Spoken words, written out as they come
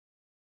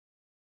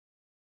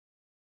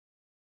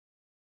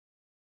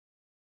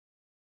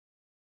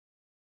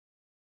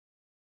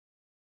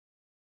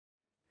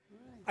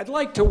I'd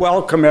like to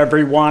welcome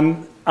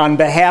everyone on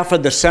behalf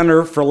of the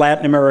Center for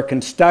Latin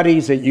American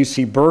Studies at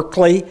UC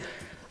Berkeley.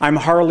 I'm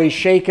Harley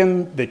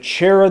Shaken, the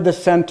chair of the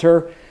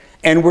center,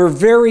 and we're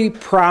very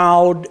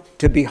proud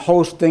to be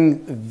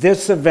hosting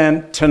this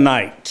event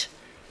tonight,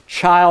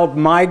 Child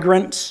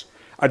Migrants,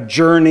 a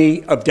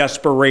Journey of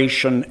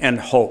Desperation and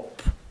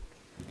Hope.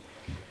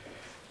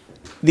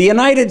 The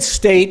United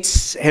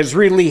States has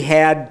really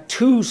had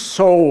two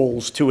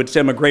souls to its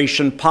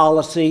immigration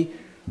policy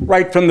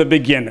right from the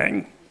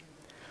beginning.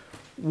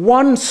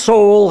 One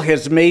soul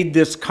has made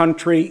this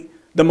country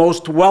the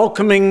most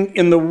welcoming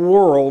in the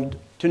world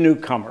to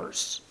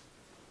newcomers.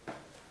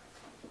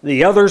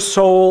 The other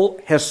soul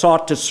has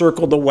sought to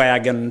circle the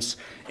wagons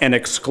and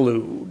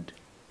exclude.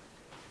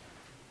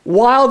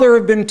 While there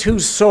have been two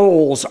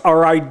souls,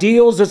 our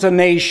ideals as a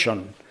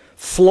nation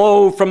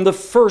flow from the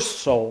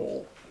first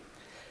soul.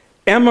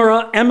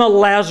 Emma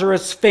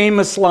Lazarus'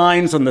 famous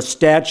lines on the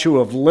Statue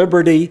of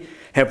Liberty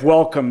have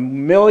welcomed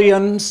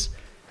millions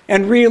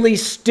and really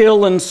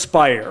still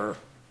inspire.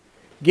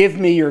 Give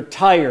me your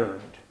tired,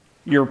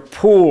 your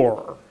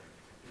poor,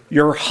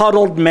 your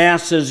huddled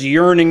masses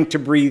yearning to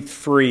breathe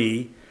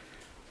free.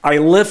 I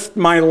lift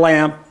my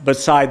lamp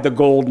beside the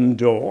golden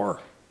door.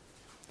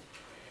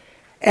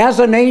 As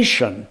a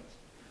nation,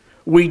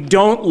 we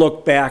don't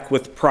look back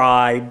with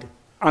pride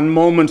on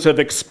moments of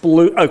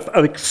exclusion,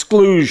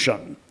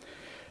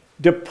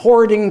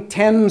 deporting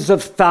tens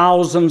of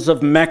thousands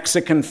of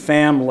Mexican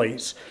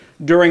families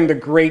during the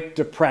Great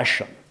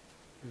Depression,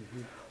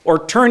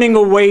 or turning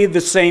away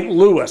the St.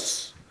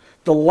 Louis,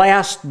 the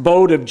last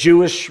boat of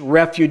Jewish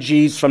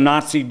refugees from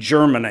Nazi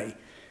Germany,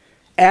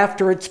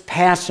 after its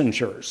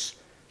passengers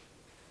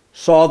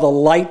saw the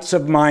lights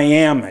of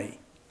Miami.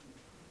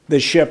 The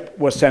ship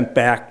was sent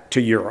back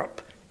to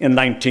Europe in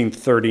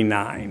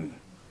 1939.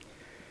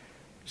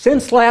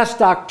 Since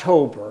last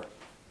October,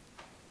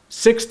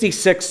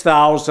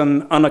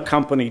 66,000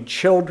 unaccompanied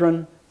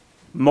children,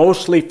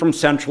 mostly from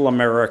Central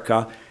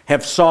America,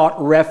 have sought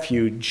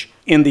refuge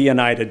in the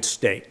United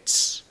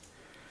States.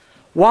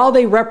 While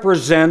they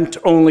represent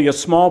only a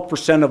small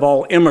percent of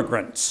all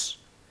immigrants,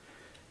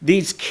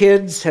 these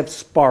kids have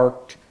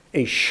sparked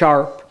a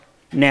sharp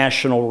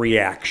national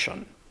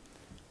reaction.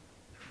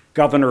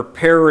 Governor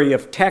Pérez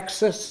of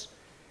Texas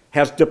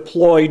has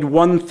deployed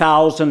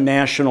 1,000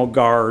 National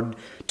Guard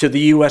to the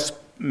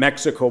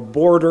U.S.-Mexico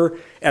border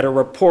at a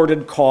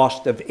reported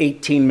cost of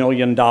 $18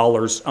 million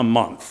a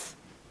month.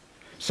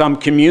 Some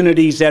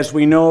communities, as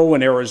we know,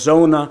 in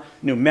Arizona,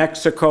 New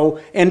Mexico,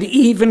 and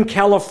even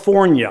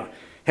California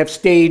have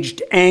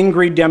staged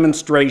angry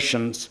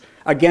demonstrations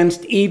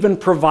against even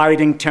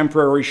providing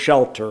temporary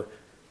shelter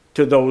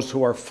to those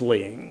who are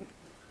fleeing.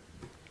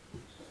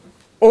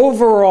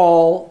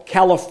 Overall,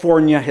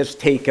 California has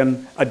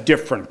taken a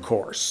different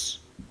course.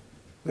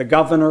 The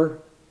governor,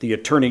 the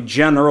attorney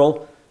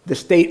general, the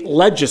state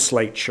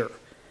legislature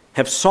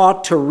have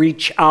sought to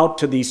reach out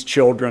to these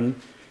children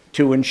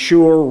to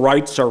ensure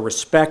rights are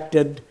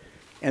respected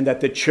and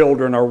that the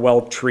children are well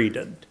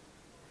treated.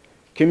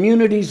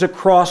 Communities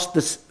across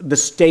the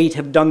state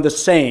have done the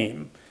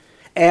same,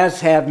 as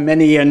have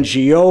many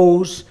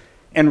NGOs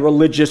and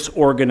religious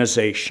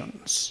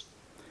organizations.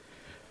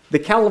 The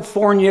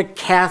California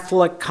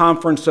Catholic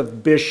Conference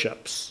of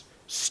Bishops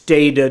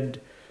stated,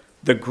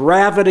 "The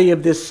gravity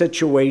of this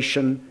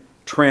situation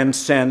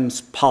transcends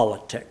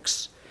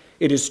politics.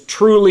 It is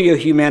truly a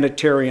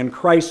humanitarian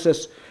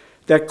crisis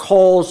that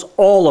calls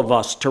all of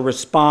us to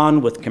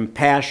respond with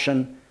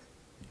compassion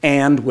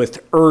and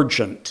with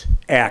urgent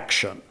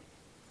action."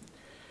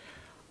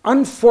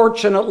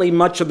 Unfortunately,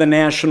 much of the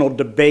national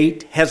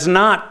debate has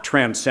not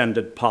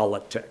transcended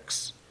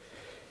politics.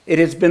 It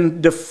has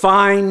been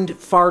defined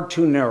far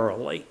too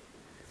narrowly.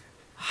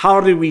 How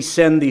do we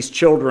send these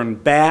children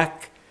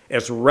back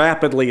as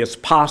rapidly as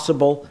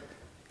possible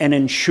and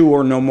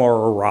ensure no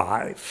more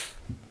arrive?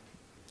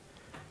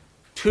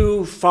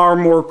 Two far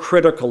more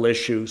critical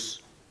issues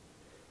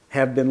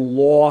have been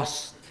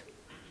lost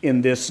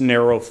in this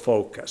narrow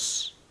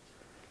focus.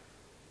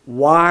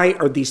 Why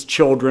are these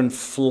children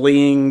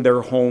fleeing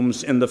their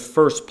homes in the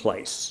first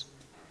place?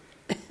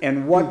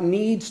 And what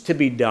needs to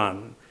be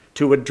done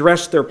to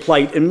address their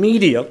plight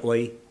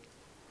immediately,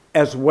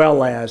 as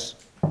well as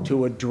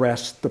to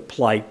address the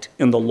plight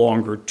in the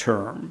longer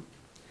term?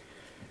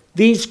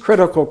 These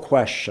critical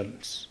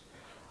questions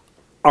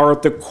are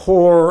at the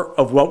core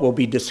of what we'll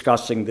be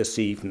discussing this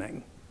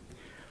evening.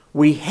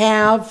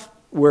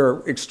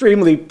 We're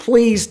extremely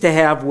pleased to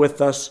have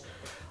with us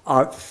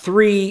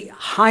three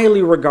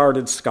highly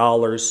regarded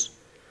scholars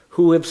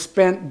who have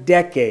spent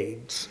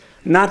decades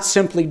not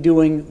simply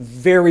doing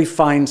very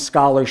fine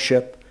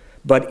scholarship,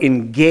 but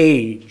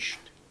engaged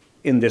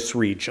in this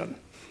region.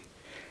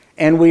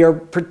 And we are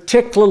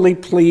particularly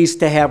pleased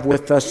to have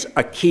with us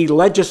a key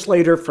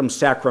legislator from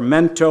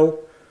Sacramento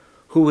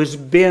who has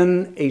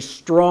been a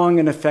strong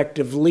and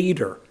effective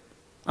leader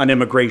on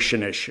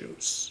immigration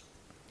issues.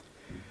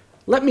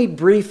 Let me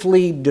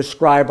briefly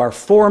describe our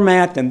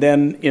format and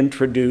then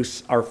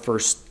introduce our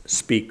first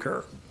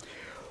speaker.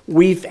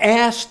 We've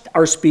asked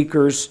our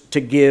speakers to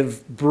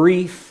give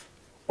brief,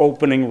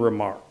 opening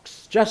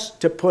remarks, just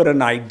to put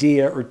an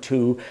idea or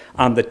two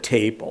on the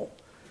table.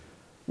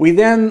 We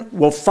then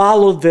will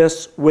follow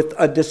this with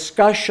a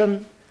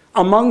discussion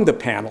among the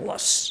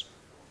panelists,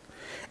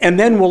 and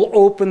then we'll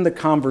open the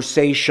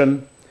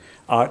conversation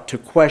to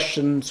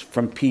questions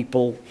from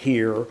people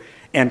here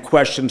and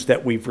questions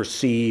that we've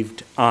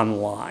received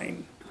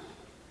online.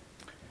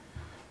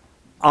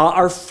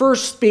 Our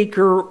first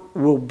speaker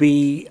will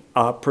be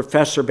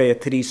Professor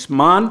Beatriz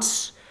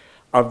Manz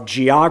of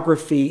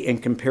Geography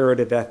and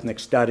Comparative Ethnic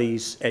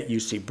Studies at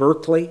UC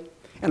Berkeley.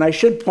 And I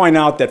should point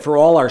out that for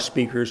all our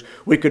speakers,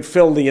 we could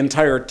fill the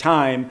entire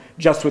time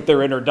just with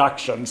their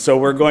introduction. So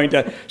we're going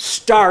to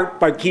start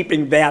by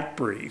keeping that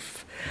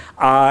brief.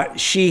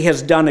 She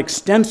has done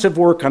extensive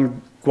work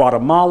on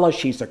Guatemala.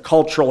 She's a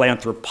cultural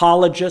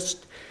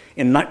anthropologist.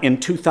 In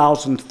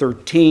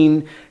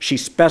 2013, she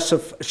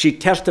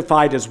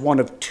testified as one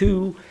of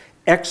 2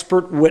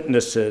 expert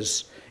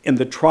witnesses in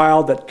the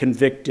trial that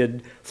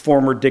convicted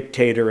former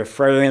dictator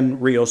Efraín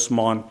Ríos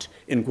Montt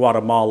in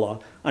Guatemala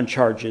on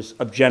charges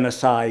of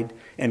genocide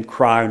and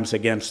crimes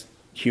against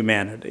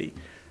humanity.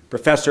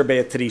 Professor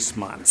Beatriz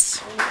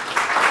Manz.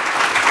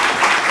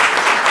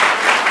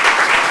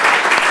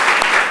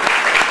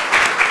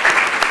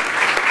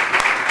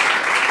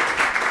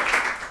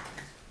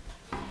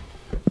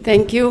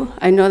 Thank you.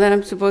 I know that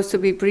I'm supposed to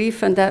be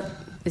brief, and that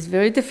is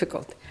very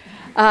difficult.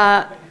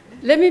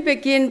 Let me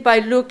begin by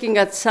looking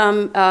at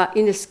some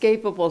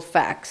inescapable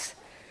facts.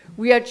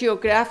 We are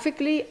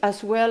geographically,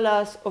 as well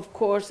as, of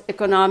course,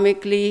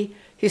 economically,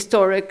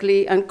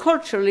 historically, and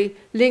culturally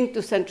linked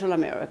to Central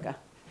America.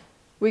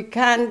 We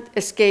can't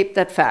escape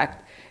that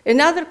fact.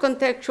 Another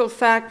contextual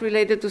fact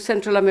related to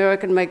Central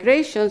American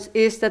migrations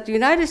is that the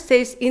United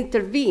States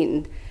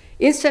intervened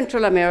in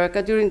Central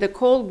America during the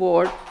Cold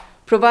War,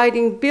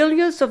 providing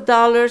billions of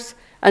dollars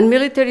and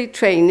military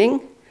training,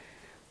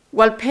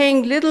 while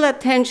paying little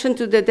attention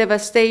to the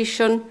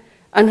devastation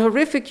and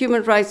horrific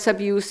human rights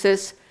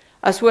abuses,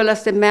 as well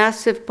as the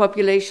massive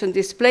population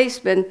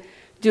displacement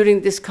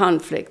during this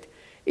conflict.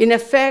 In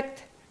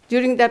effect,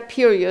 during that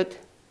period,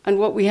 and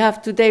what we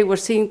have today, we're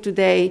seeing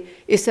today,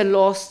 is a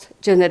lost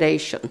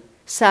generation,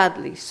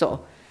 sadly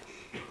so.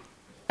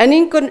 As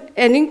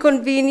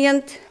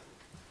inconvenient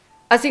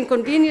as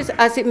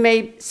it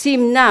may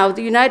seem now,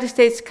 the United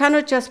States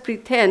cannot just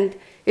pretend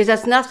it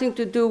has nothing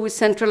to do with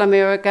Central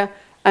America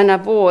and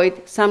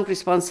avoid some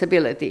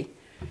responsibility.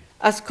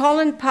 As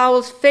Colin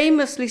Powell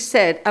famously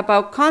said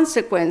about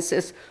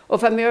consequences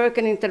of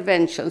American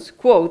interventions,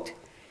 quote,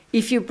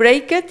 "If you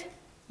break it,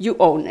 you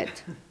own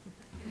it."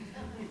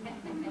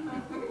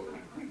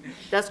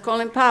 That's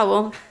Colin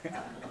Powell,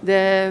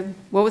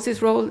 what was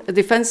his role? A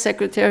defense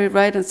secretary,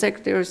 right, and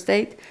Secretary of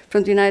State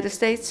from the United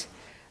States,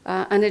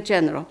 and a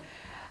general.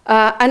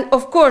 And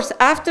of course,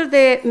 after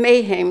the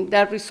mayhem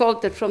that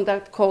resulted from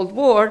that Cold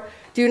War,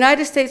 the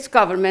United States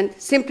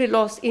government simply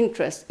lost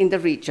interest in the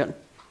region.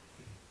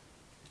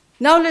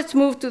 Now let's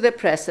move to the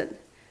present.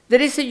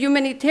 There is a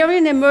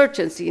humanitarian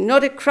emergency,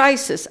 not a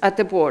crisis at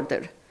the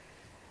border.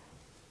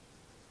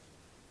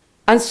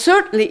 And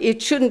certainly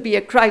it shouldn't be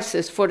a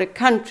crisis for a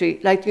country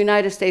like the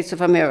United States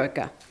of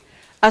America.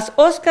 As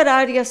Oscar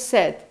Arias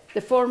said,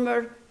 the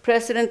former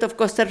president of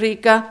Costa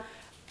Rica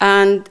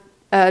and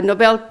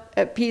Nobel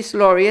Peace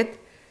Laureate,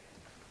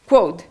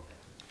 quote,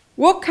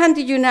 "What can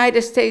the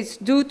United States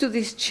do to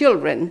these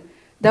children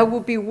that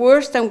would be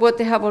worse than what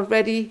they have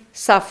already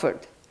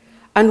suffered?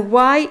 And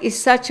why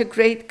is such a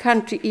great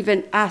country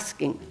even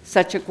asking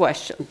such a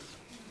question?"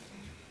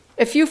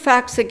 A few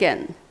facts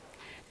again.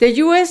 The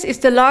US is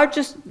the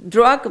largest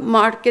drug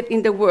market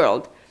in the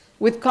world,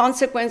 with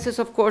consequences,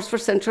 of course, for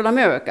Central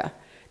America.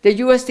 The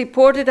US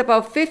deported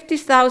about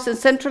 50,000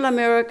 Central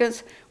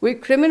Americans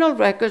with criminal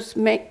records,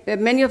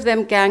 many of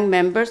them gang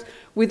members,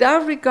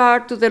 without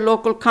regard to the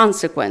local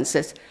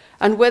consequences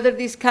and whether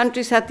these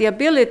countries had the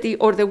ability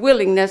or the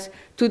willingness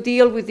to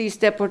deal with these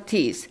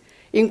deportees.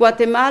 In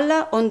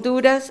Guatemala,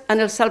 Honduras,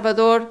 and El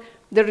Salvador,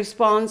 the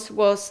response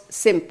was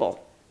simple: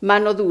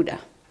 mano dura.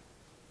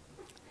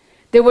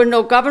 There were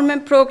no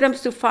government programs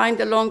to find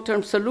a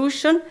long-term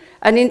solution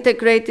and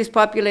integrate this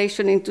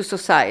population into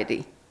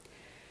society.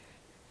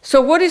 So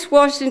what is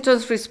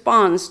Washington's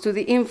response to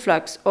the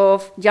influx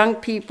of young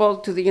people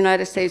to the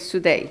United States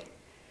today?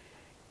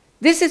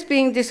 This is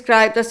being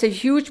described as a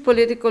huge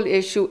political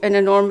issue, an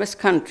enormous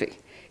country.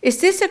 Is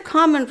this a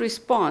common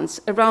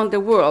response around the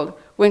world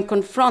when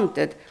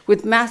confronted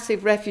with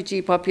massive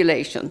refugee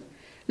population?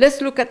 Let's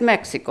look at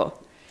Mexico.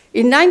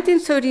 In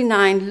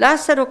 1939,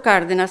 Lázaro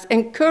Cárdenas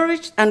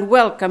encouraged and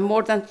welcomed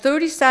more than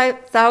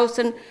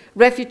 30,000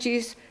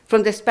 refugees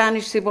from the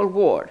Spanish Civil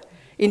War.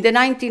 In the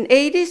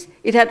 1980s,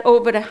 it had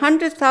over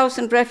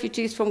 100,000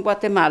 refugees from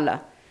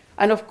Guatemala,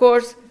 and of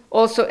course,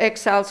 also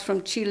exiles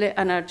from Chile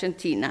and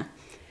Argentina.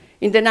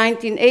 In the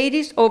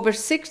 1980s, over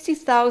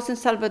 60,000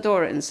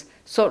 Salvadorans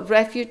sought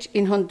refuge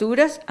in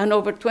Honduras, and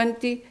over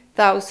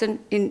 20,000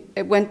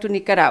 went to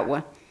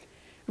Nicaragua.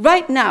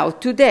 Right now,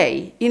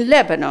 today, in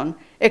Lebanon,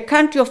 a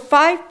country of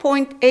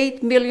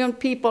 5.8 million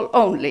people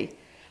only,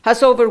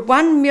 has over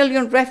 1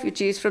 million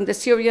refugees from the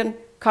Syrian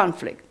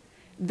conflict.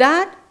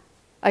 That,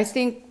 I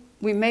think,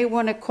 we may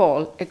want to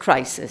call a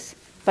crisis,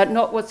 but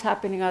not what's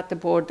happening at the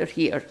border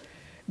here.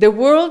 The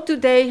world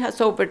today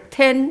has over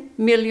 10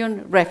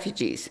 million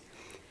refugees.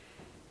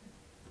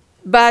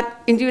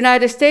 But in the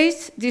United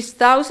States, these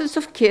thousands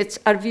of kids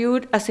are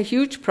viewed as a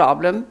huge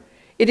problem.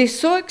 It is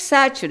so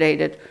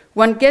exaggerated,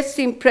 one gets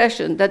the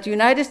impression that the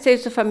United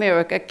States of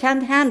America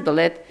can't handle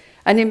it,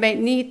 and it may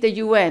need the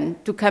UN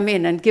to come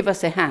in and give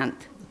us a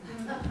hand.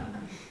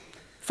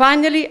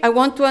 Finally, I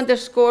want to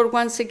underscore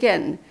once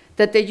again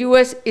that the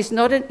US is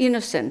not an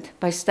innocent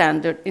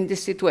bystander in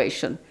this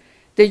situation.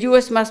 The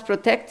US must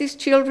protect these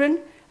children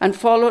and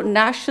follow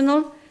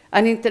national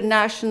and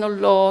international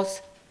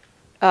laws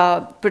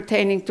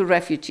pertaining to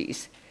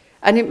refugees.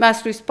 And it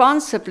must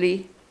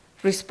responsibly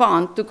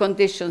respond to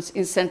conditions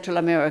in Central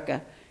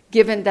America,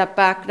 given that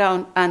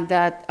background and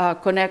that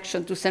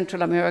connection to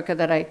Central America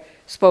that I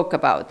spoke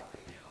about.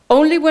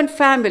 Only when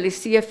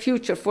families see a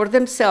future for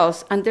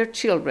themselves and their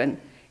children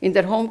in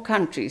their home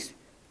countries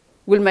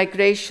will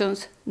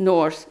migrations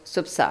north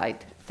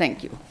subside.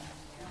 Thank you.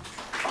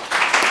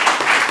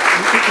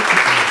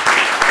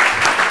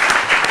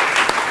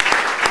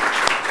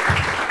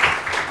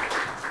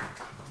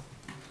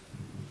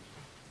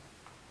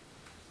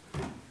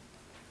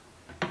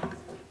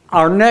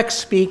 Our next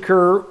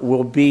speaker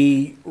will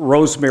be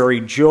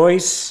Rosemary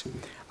Joyce,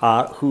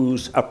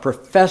 who's a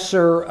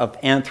professor of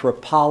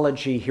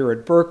anthropology here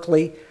at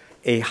Berkeley,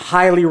 a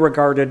highly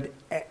regarded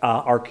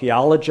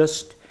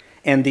archaeologist,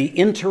 and the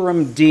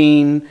interim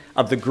dean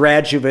of the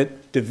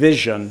graduate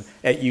division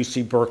at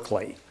UC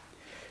Berkeley.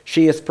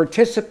 She has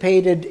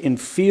participated in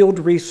field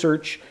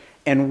research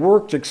and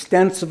worked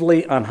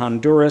extensively on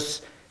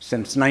Honduras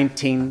since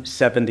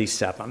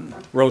 1977.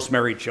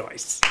 Rosemary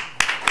Joyce.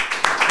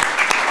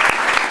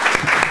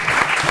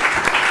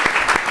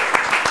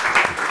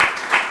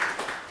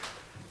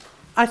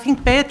 I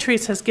think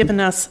Beatriz has given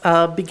us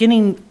a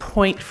beginning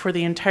point for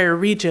the entire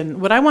region.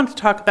 What I want to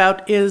talk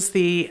about is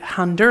the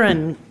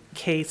Honduran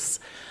case.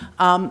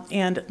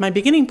 And my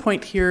beginning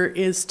point here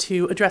is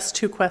to address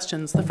two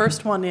questions. The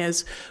first one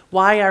is,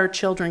 why are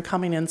children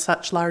coming in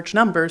such large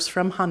numbers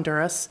from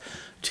Honduras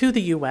to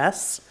the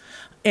US?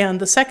 And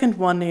the second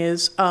one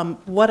is,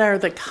 what are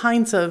the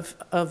kinds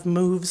of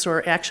moves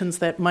or actions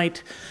that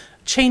might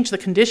change the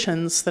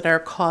conditions that are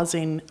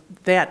causing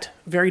that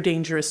very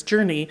dangerous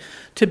journey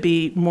to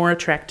be more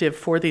attractive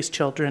for these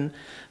children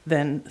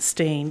than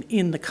staying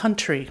in the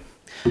country.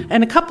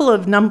 And a couple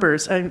of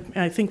numbers,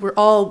 I think we're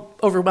all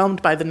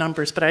overwhelmed by the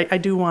numbers, but I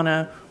do want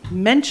to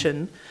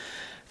mention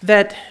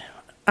that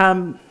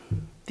the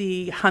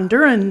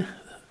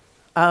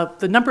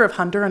number of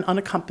Honduran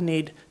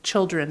unaccompanied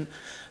children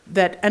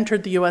that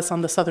entered the US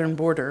on the southern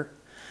border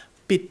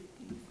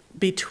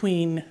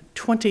between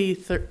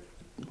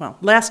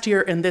last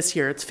year and this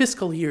year, it's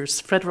fiscal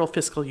years, federal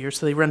fiscal years,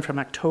 so they run from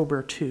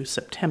October to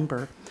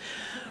September,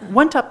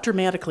 went up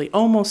dramatically,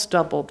 almost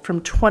doubled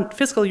from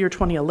fiscal year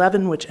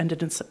 2011, which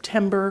ended in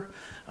September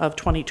of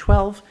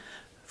 2012,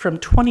 from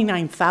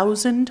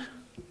 29,000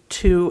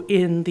 to,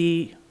 in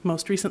the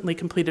most recently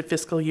completed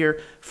fiscal year,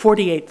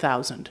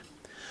 48,000.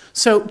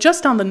 So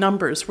just on the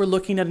numbers, we're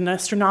looking at an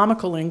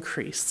astronomical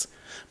increase.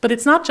 But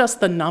it's not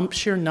just the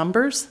sheer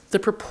numbers, the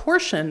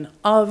proportion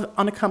of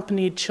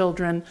unaccompanied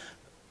children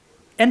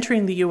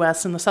entering the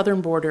US in the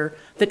southern border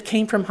that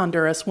came from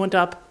Honduras went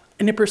up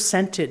in a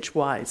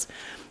percentage-wise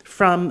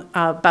from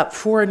about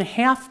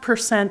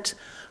 4.5%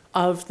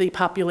 of the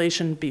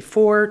population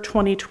before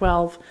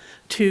 2012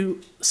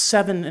 to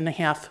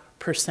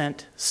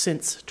 7.5%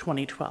 since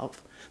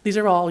 2012. These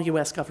are all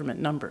US government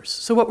numbers.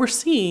 So what we're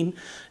seeing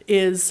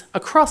is,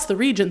 across the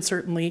region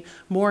certainly,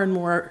 more and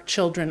more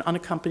children,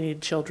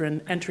 unaccompanied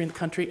children entering the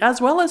country,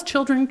 as well as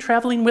children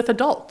traveling with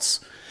adults.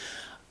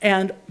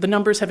 And the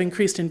numbers have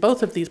increased in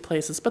both of these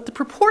places, but the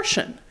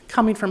proportion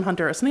coming from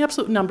Honduras and the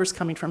absolute numbers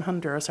coming from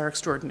Honduras are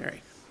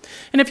extraordinary.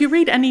 And if you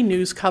read any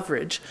news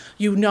coverage,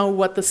 you know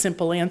what the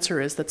simple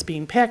answer is that's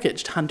being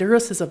packaged.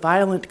 Honduras is a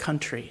violent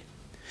country.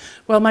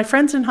 Well, my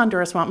friends in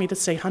Honduras want me to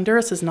say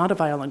Honduras is not a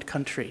violent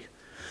country.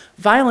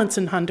 Violence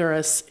in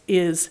Honduras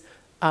is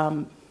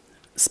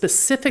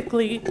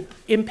specifically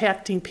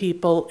impacting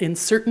people in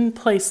certain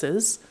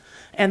places,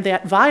 and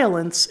that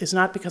violence is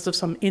not because of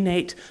some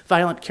innate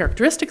violent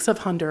characteristics of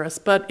Honduras,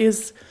 but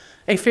is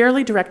a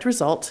fairly direct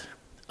result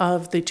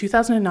of the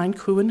 2009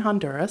 coup in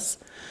Honduras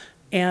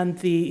and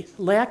the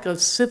lack of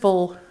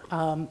civil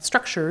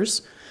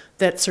structures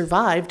that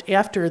survived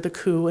after the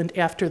coup and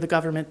after the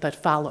government that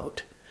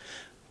followed.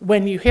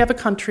 When you have a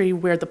country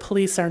where the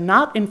police are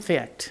not, in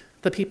fact,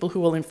 the people who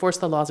will enforce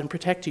the laws and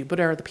protect you, but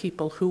are the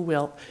people who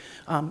will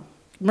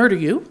murder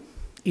you,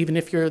 even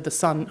if you're the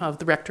son of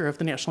the rector of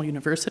the National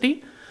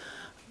University,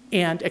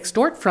 and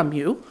extort from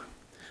you,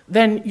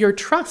 then your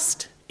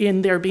trust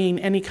in there being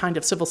any kind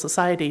of civil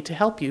society to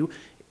help you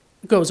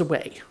goes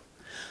away.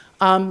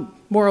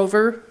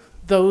 Moreover,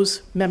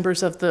 those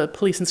members of the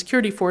police and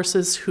security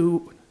forces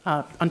who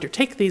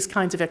undertake these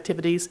kinds of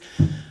activities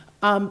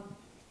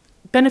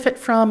benefit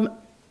from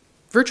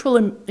virtual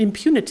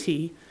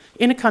impunity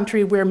in a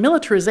country where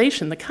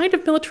militarization, the kind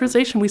of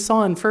militarization we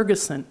saw in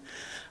Ferguson,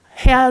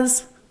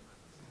 has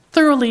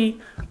thoroughly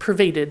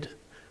pervaded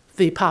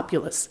the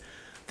populace.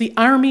 The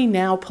army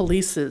now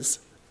polices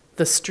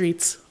the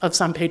streets of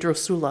San Pedro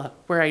Sula,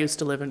 where I used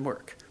to live and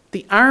work.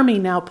 The army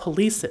now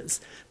polices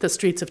the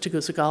streets of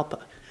Tegucigalpa.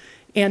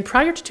 And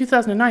prior to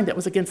 2009, that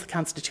was against the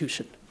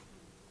Constitution.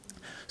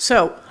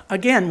 So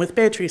again, with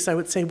Beatriz, I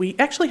would say we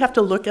actually have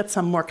to look at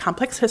some more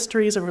complex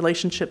histories of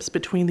relationships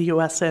between the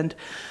US and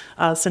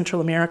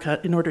Central America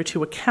in order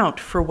to account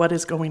for what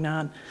is going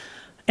on.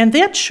 And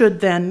that should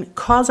then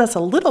cause us a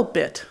little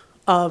bit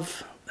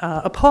of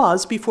a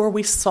pause before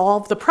we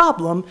solve the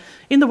problem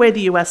in the way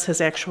the US has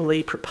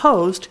actually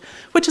proposed,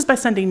 which is by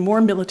sending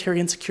more military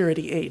and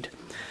security aid.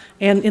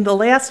 And in the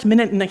last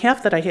minute and a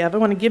half that I have, I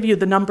want to give you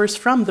the numbers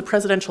from the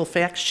presidential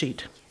fact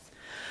sheet.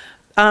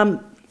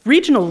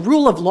 Regional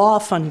rule of law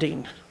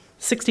funding,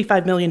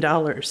 $65 million.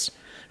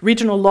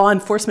 Regional law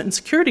enforcement and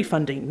security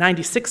funding,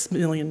 $96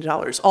 million,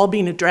 all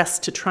being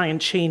addressed to try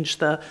and change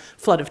the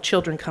flood of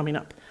children coming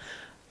up.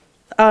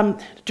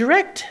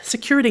 Direct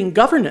security and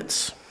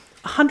governance,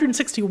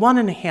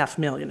 $161.5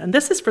 million, and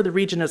this is for the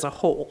region as a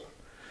whole,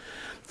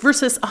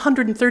 versus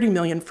 $130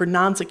 million for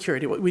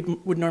non-security, what we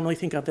would normally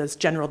think of as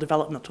general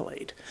developmental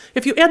aid.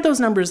 If you add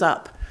those numbers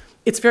up,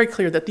 it's very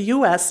clear that the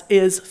US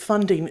is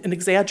funding an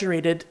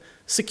exaggerated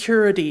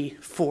security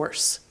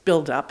force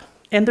buildup,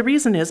 and the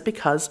reason is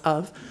because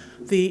of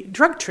the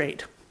drug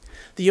trade.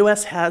 The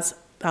US has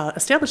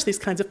established these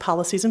kinds of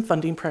policies and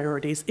funding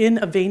priorities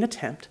in a vain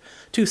attempt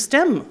to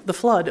stem the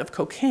flood of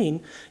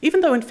cocaine,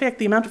 even though in fact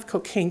the amount of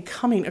cocaine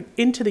coming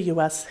into the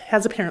US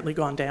has apparently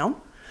gone down,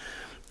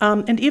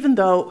 and even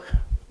though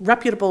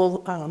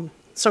reputable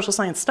social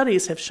science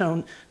studies have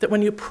shown that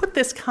when you put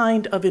this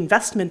kind of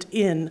investment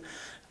in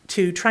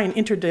to try and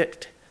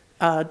interdict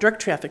drug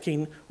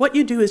trafficking, what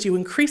you do is you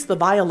increase the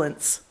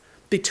violence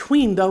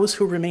between those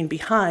who remain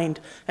behind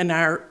and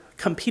are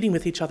competing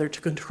with each other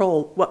to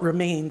control what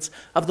remains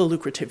of the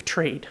lucrative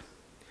trade.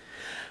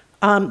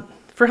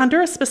 For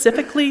Honduras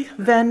specifically,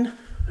 then,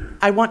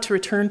 I want to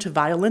return to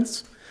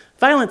violence.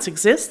 Violence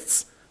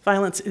exists.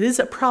 Violence is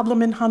a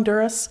problem in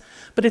Honduras,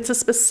 but it's a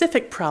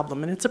specific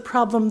problem, and it's a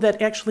problem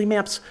that actually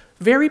maps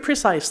very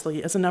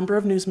precisely, as a number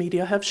of news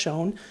media have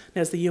shown,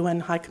 as the UN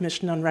High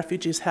Commission on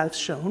Refugees has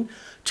shown,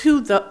 to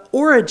the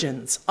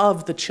origins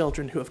of the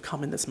children who have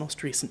come in this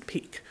most recent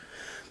peak.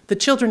 The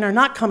children are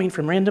not coming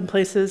from random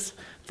places.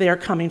 They are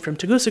coming from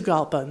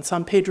Tegucigalpa and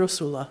San Pedro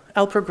Sula,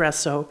 El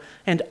Progreso,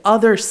 and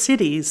other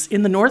cities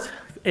in the north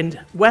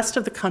and west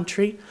of the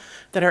country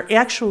that are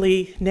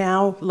actually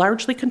now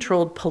largely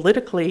controlled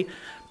politically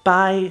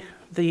by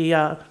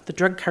the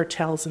drug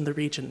cartels in the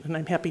region. And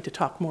I'm happy to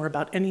talk more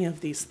about any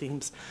of these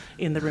themes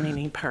in the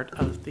remaining part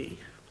of the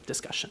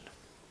discussion.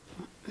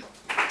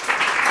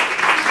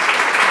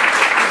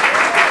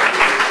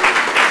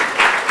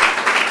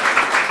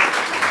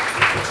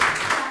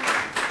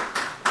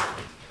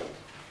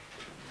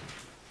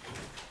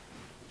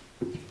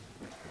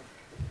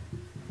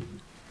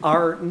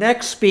 Our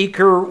next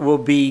speaker will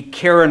be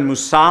Karen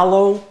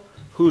Musalo,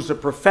 who's a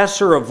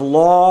professor of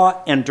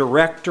law and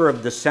director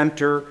of the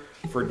Center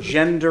for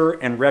Gender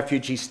and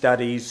Refugee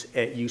Studies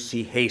at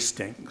UC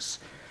Hastings.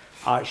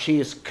 She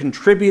has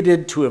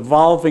contributed to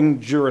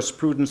evolving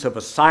jurisprudence of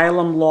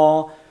asylum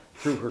law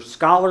through her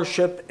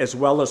scholarship as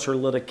well as her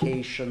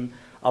litigation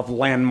of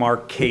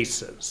landmark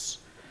cases.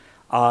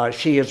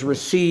 She has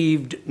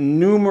received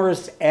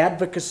numerous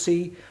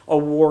advocacy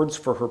awards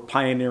for her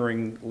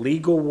pioneering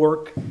legal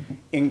work,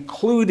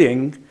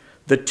 including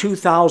the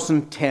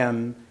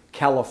 2010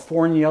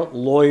 California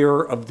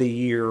Lawyer of the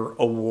Year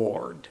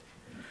Award.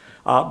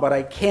 But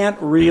I can't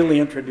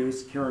really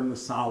introduce Karen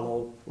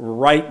Musalo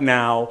right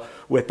now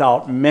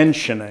without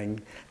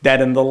mentioning that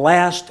in the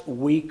last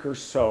week or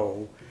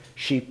so,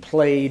 she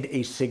played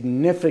a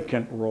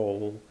significant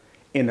role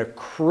in a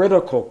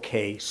critical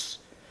case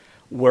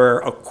where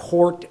a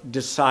court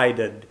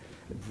decided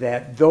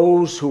that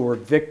those who were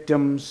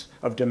victims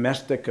of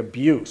domestic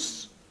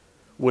abuse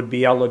would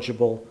be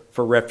eligible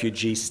for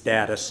refugee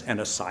status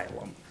and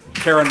asylum.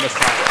 Karen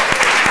Musalo.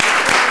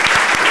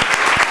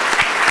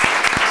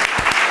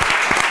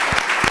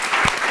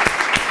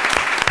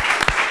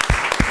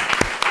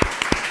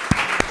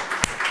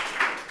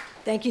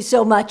 Thank you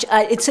so much.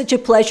 It's such a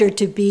pleasure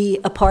to be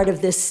a part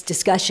of this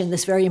discussion,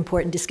 this very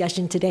important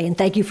discussion today, and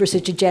thank you for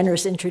such a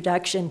generous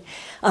introduction.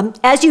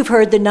 As you've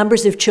heard, the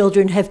numbers of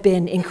children have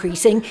been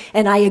increasing,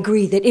 and I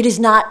agree that it is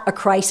not a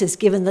crisis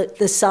given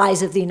the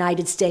size of the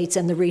United States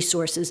and the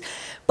resources.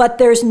 But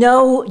there's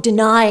no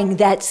denying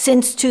that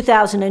since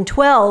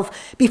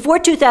 2012, before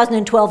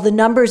 2012, the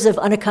numbers of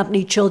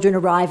unaccompanied children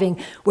arriving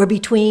were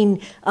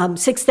between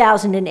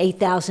 6,000 and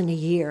 8,000 a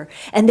year.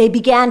 And they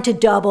began to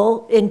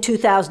double in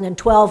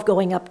 2012,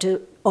 going up to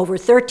over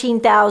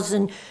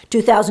 13,000,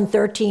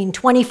 2013,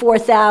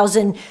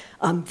 24,000.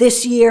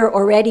 This year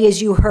already, as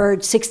you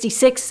heard,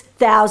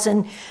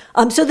 66,000.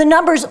 So the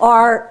numbers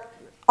are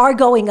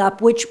going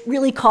up, which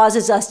really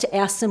causes us to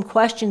ask some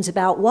questions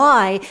about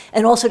why,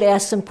 and also to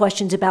ask some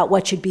questions about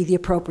what should be the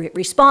appropriate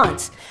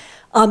response.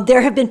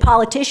 There have been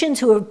politicians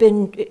who have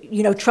been,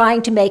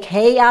 trying to make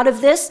hay out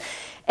of this,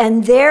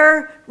 and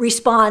their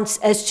response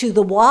as to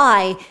the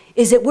why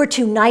is that we're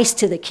too nice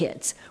to the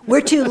kids.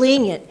 We're too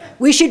lenient.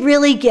 We should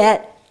really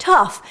get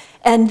tough.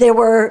 And there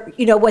were,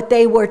 what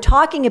they were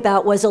talking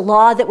about was a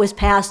law that was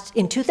passed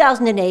in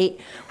 2008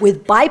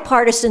 with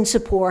bipartisan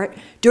support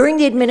during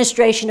the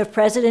administration of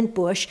President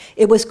Bush.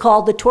 It was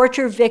called the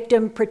Torture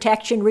Victim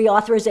Protection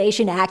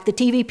Reauthorization Act, the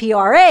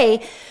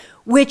TVPRA,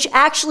 which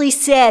actually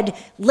said,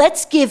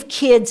 let's give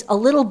kids a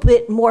little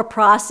bit more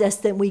process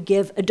than we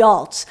give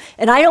adults.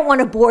 And I don't want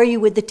to bore you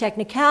with the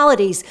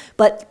technicalities,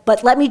 but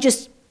let me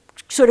just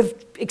sort of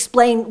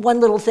explain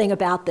one little thing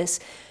about this.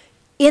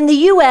 In the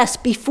US,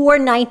 before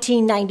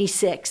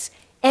 1996,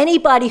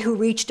 anybody who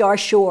reached our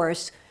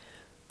shores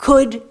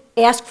could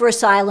ask for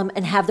asylum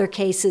and have their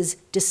cases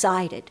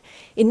decided.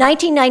 In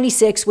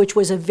 1996, which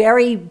was a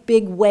very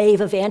big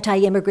wave of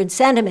anti-immigrant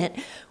sentiment,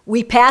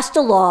 we passed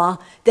a law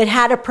that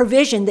had a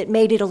provision that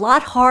made it a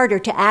lot harder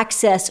to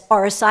access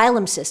our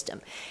asylum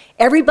system.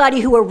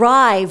 Everybody who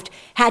arrived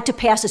had to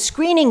pass a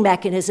screening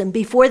mechanism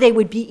before they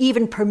would be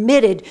even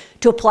permitted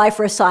to apply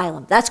for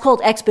asylum. That's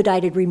called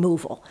expedited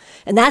removal.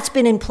 And that's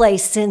been in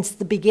place since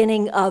the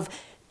beginning of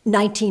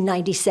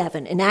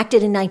 1997,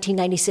 enacted in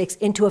 1996,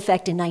 into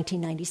effect in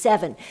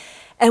 1997.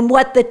 And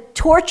what the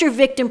Torture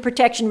Victim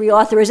Protection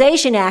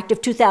Reauthorization Act of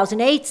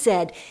 2008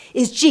 said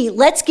is, gee,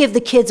 let's give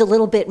the kids a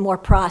little bit more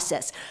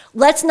process.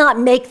 Let's not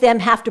make them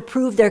have to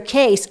prove their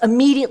case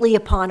immediately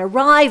upon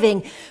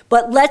arriving,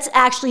 but let's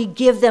actually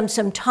give them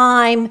some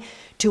time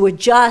to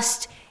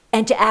adjust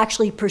and to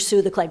actually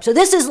pursue the claim. So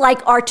this is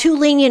like our too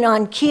lenient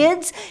on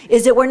kids,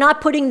 is that we're not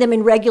putting them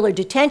in regular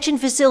detention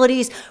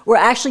facilities, we're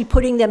actually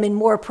putting them in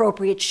more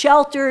appropriate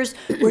shelters,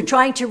 we're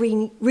trying to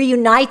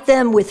reunite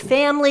them with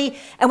family,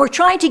 and we're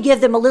trying to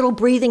give them a little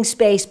breathing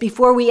space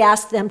before we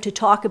ask them to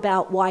talk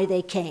about why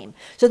they came.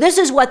 So this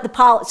is what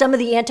some of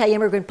the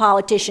anti-immigrant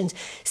politicians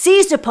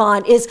seized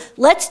upon, is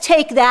let's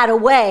take that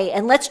away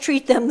and let's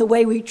treat them the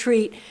way we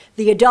treat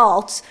the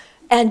adults,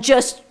 and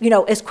just,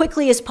 as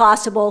quickly as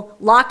possible,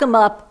 lock them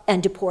up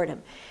and deport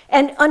them.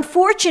 And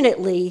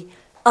unfortunately,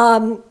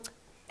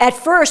 at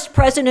first,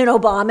 President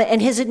Obama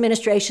and his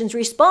administration's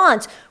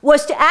response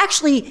was to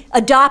actually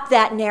adopt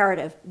that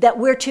narrative, that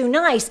we're too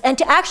nice, and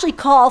to actually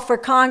call for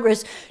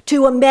Congress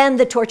to amend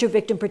the Torture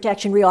Victim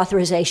Protection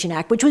Reauthorization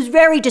Act, which was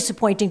very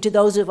disappointing to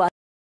those of us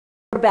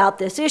about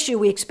this issue.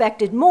 We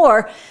expected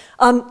more.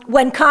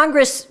 When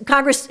Congress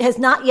has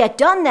not yet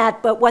done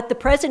that, but what the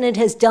president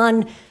has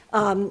done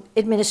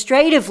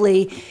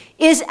administratively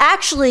is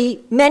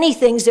actually many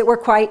things that were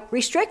quite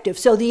restrictive.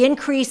 So the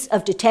increase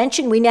of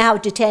detention, we now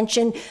have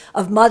detention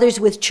of mothers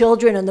with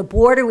children on the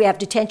border. We have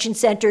detention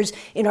centers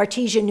in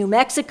Artesia, New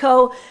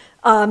Mexico.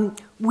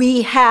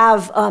 We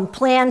have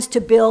plans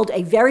to build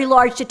a very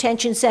large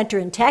detention center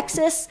in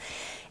Texas.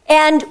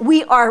 And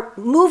we are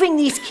moving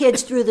these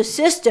kids through the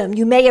system.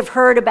 You may have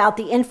heard about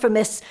the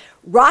infamous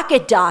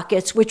rocket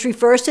dockets, which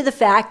refers to the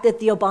fact that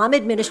the Obama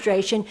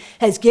administration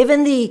has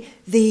given the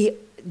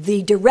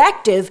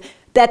directive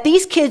that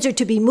these kids are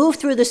to be moved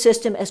through the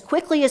system as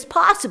quickly as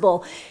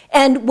possible.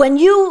 And when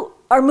you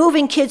are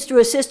moving kids through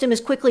a system as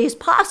quickly as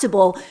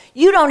possible,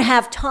 you don't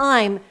have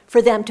time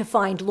for them to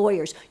find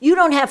lawyers. You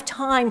don't have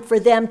time for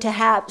them to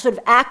have sort of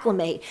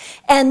acclimate.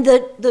 And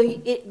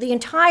the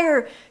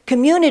entire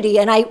community,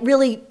 and I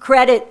really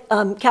credit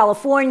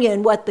California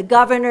and what the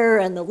governor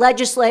and the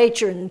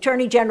legislature and the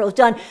attorney general have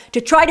done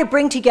to try to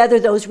bring together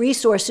those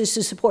resources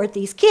to support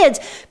these kids,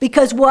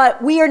 because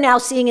what we are now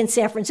seeing in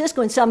San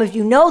Francisco, and some of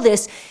you know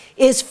this,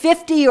 is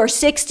 50 or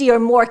 60 or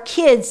more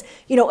kids,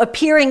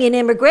 appearing in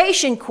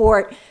immigration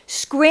court,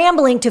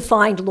 scrambling to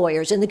find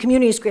lawyers, and the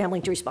community is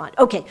scrambling to respond.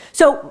 Okay,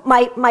 so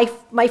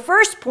my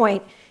first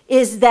point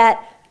is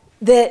that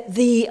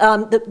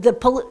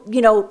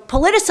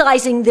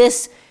politicizing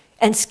this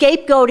and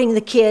scapegoating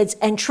the kids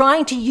and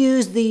trying to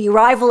use the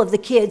arrival of the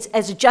kids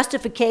as a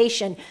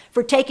justification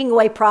for taking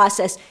away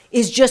process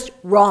is just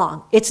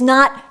wrong. It's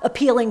not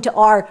appealing to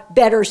our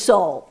better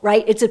soul,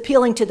 right? It's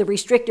appealing to the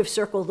restrictive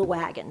circle of the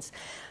wagons.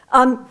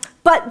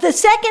 But the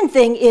second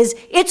thing is,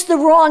 it's the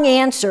wrong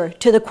answer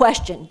to the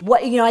question.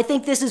 I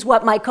think this is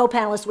what my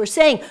co-panelists were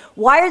saying.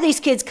 Why are these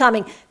kids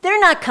coming? They're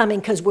not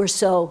coming because we're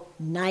so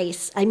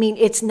nice. I mean,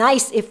 it's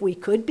nice if we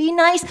could be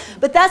nice,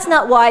 but that's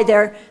not why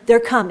they're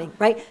coming,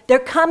 right? They're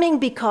coming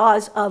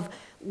because of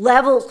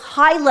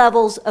high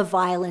levels of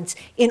violence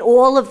in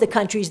all of the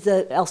countries,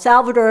 El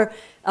Salvador,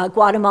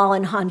 Guatemala,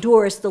 and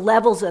Honduras, the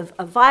levels of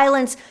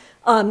violence.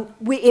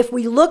 If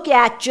we look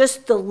at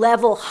just the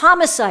level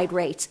homicide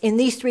rates in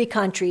these three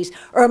countries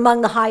are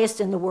among the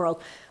highest in the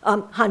world.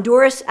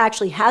 Honduras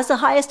actually has the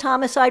highest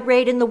homicide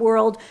rate in the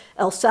world.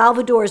 El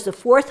Salvador is the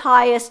fourth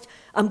highest.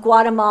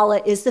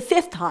 Guatemala is the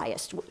fifth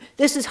highest.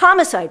 This is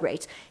homicide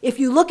rates. If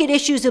you look at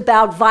issues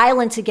about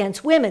violence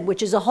against women,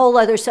 which is a whole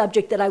other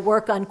subject that I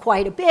work on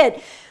quite a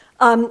bit,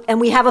 and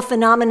we have a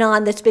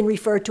phenomenon that's been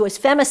referred to as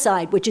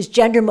femicide, which is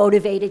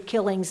gender-motivated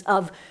killings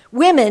of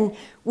women.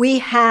 We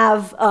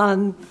have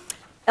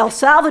El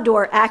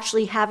Salvador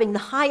actually having the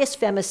highest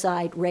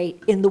femicide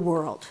rate in the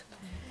world.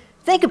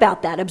 Think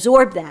about that,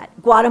 absorb that.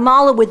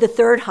 Guatemala with the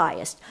 3rd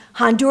highest,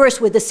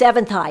 Honduras with the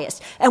 7th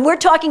highest. And we're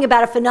talking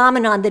about a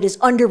phenomenon that is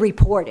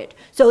underreported.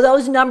 So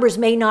those numbers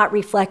may not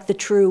reflect the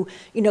true,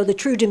 the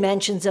true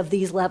dimensions of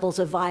these levels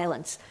of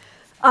violence.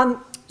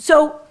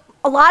 So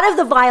a lot of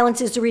the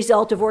violence is the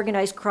result of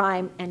organized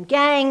crime and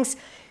gangs,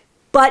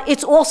 but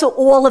it's also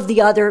all of the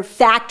other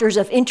factors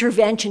of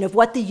intervention of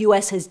what the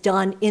U.S. has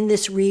done in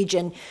this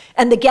region.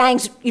 And the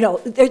gangs,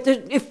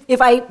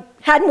 if I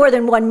had more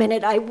than 1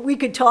 minute, we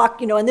could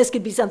talk, and this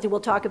could be something we'll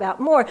talk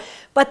about more,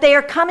 but they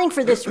are coming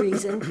for this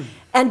reason.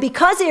 And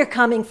because they are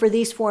coming for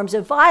these forms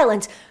of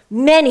violence,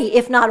 many,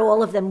 if not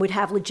all of them, would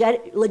have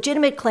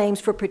legitimate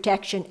claims for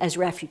protection as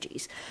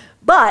refugees.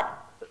 But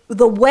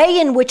the way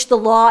in which the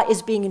law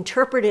is being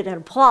interpreted and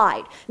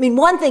applied.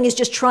 One thing is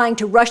just trying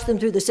to rush them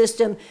through the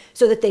system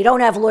so that they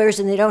don't have lawyers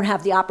and they don't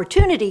have the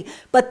opportunity.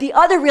 But the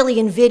other really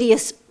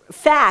invidious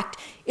fact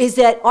is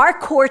that our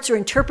courts are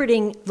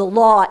interpreting the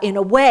law in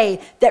a way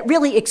that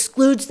really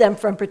excludes them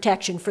from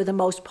protection for the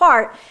most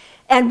part.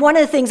 And one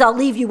of the things I'll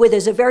leave you with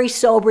is a very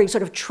sobering,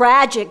 sort of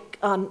tragic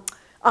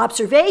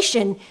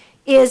observation,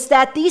 is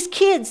that these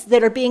kids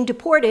that are being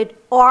deported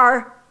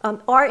are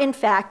in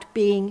fact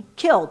being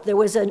killed. There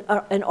was an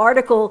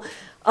article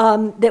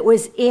that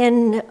was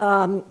in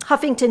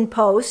Huffington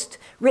Post,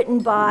 written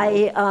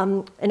by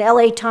an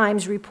LA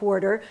Times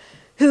reporter,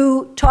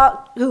 who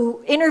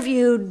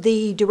interviewed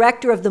the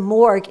director of the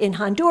morgue in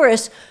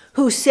Honduras,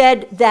 who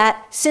said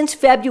that since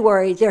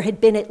February there had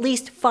been at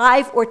least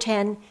 5 or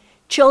 10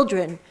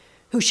 children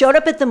who showed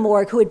up at the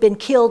morgue who had been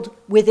killed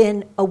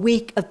within a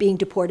week of being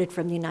deported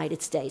from the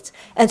United States.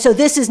 And so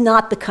this is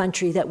not the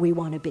country that we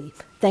want to be.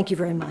 Thank you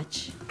very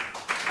much.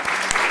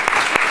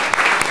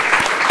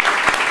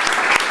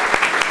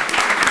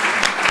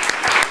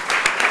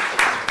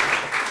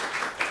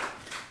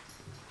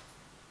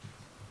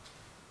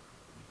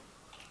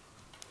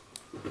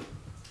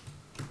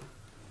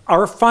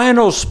 Our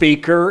final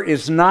speaker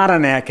is not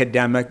an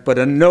academic, but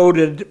a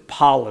noted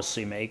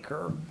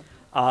policymaker.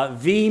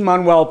 V.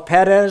 Manuel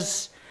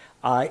Pérez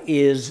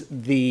is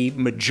the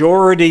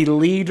majority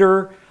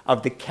leader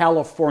of the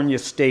California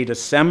State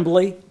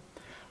Assembly,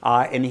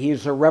 and he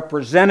is a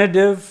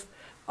representative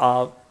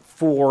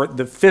for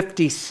the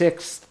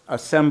 56th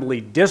Assembly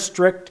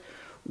District,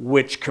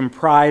 which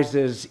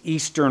comprises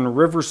Eastern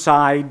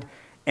Riverside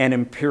and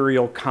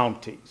Imperial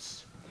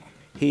counties.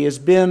 He has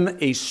been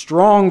a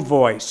strong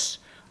voice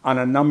on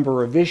a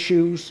number of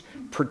issues,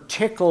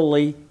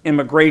 particularly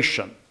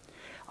immigration.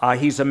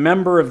 He's a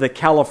member of the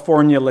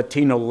California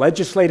Latino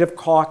Legislative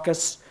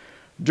Caucus.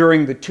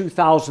 During the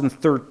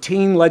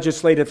 2013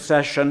 legislative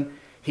session,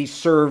 he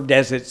served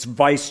as its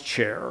vice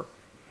chair.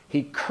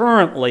 He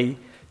currently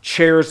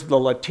chairs the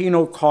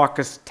Latino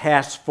Caucus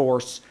Task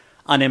Force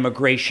on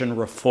Immigration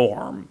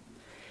Reform.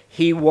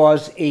 He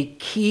was a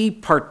key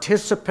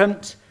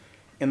participant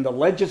in the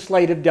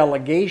legislative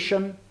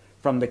delegation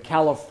from the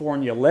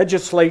California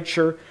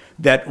legislature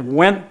that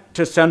went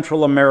to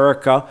Central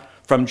America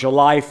from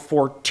July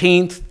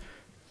 14th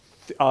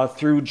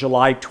through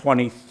July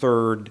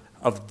 23rd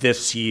of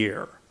this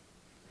year.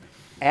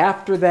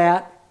 After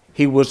that,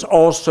 he was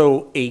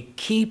also a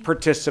key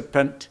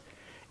participant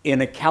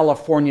in a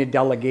California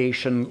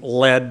delegation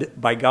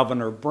led by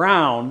Governor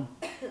Brown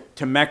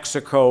to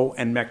Mexico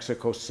and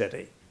Mexico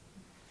City.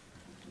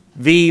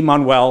 V.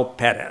 Manuel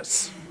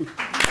Pérez.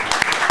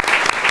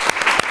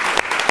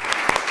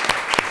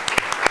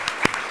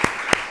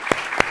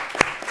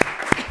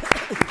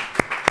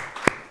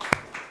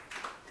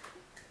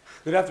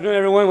 Good afternoon,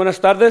 everyone. Buenas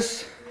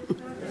tardes.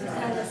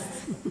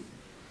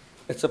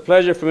 It's a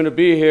pleasure for me to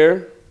be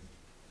here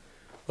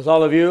with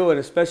all of you, and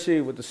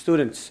especially with the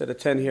students that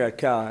attend here at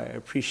Cal. I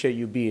appreciate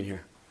you being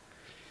here.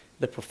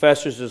 The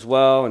professors as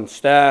well and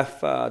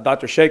staff.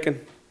 Dr.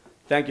 Shaken,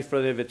 thank you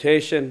for the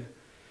invitation.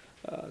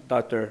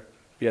 Dr.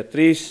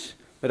 Beatriz,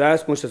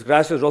 Pérez, muchas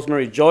gracias.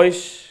 Rosemary,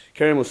 Joyce,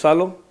 Karen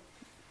Musalo,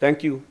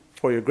 thank you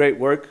for your great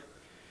work.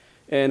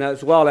 And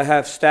as well, I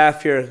have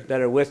staff here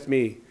that are with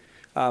me.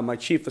 My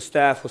Chief of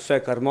Staff, Jose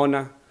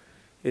Carmona,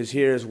 is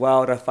here as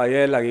well.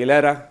 Rafael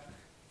Aguilera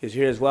is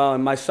here as well.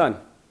 And my son,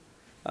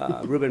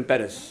 Ruben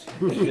Pérez,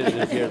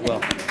 is here as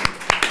well.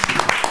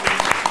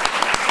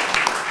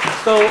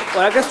 So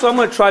I guess what I'm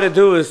going to try to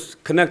do is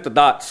connect the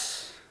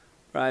dots,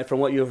 right, from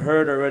what you've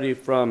heard already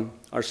from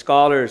our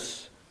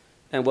scholars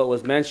and what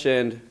was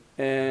mentioned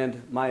and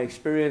my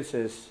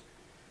experiences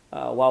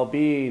while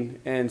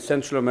being in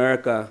Central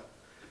America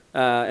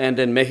and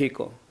in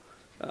Mexico.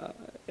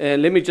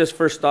 And let me just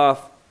first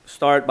off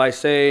start by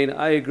saying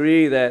I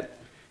agree that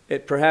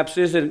it perhaps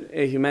isn't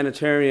a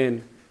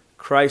humanitarian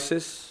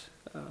crisis,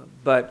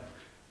 but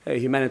a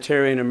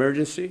humanitarian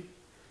emergency.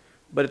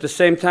 But at the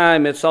same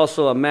time, it's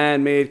also a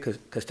man-made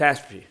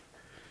catastrophe.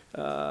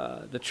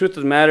 The truth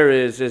of the matter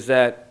is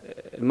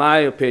that, in my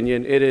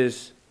opinion, it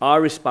is our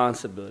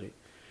responsibility,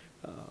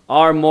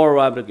 our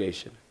moral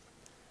obligation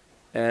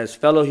as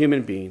fellow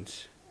human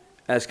beings,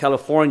 as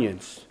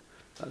Californians,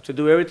 to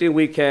do everything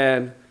we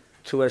can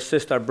to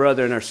assist our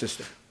brother and our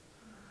sister.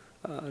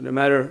 no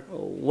matter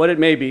what it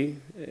may be,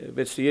 if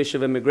it's the issue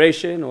of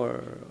immigration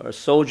or a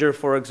soldier,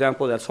 for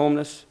example, that's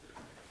homeless,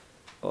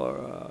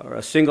 or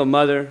a single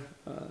mother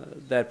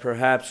that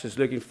perhaps is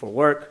looking for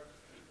work,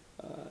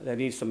 that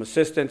needs some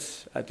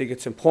assistance, I think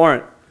it's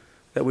important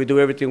that we do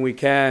everything we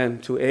can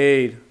to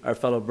aid our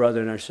fellow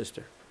brother and our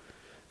sister.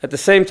 At the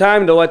same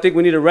time, though, I think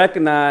we need to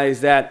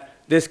recognize that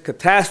this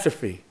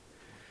catastrophe,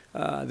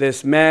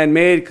 this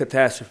man-made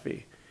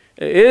catastrophe,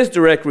 is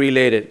directly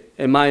related,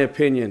 in my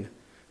opinion,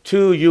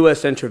 to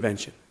U.S.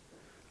 intervention.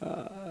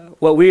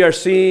 What we are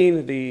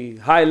seeing, the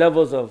high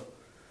levels of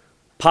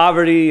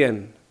poverty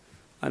and,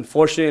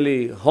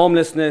 unfortunately,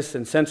 homelessness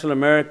in Central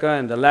America,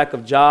 and the lack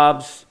of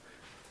jobs,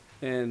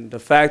 and the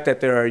fact that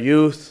there are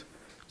youth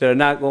that are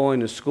not going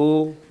to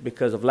school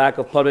because of lack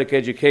of public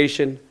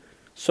education,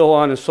 so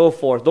on and so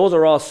forth. Those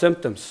are all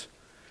symptoms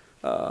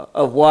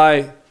of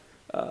why,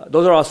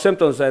 those are all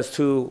symptoms as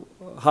to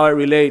how it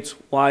relates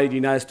why the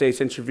United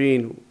States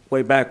intervened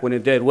way back when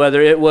it did,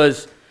 whether it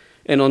was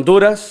in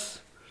Honduras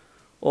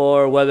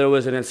or whether it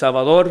was in El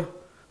Salvador.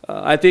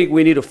 I think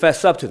we need to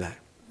fess up to that.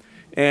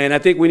 And I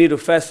think we need to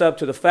fess up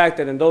to the fact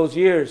that in those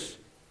years,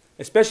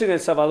 especially in El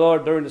Salvador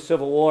during the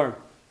Civil War,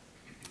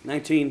 I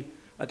think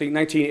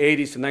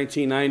 1980s to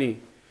 1990,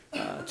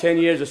 10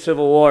 years of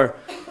Civil War,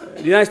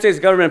 the United States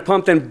government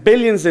pumped in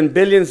billions and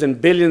billions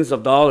and billions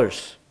of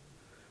dollars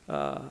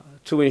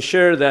to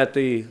ensure that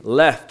the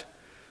left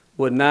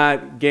would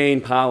not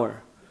gain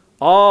power,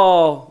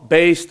 all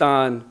based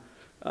on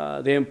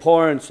the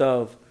importance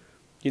of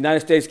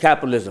United States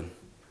capitalism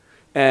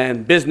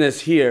and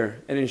business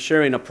here and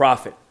ensuring a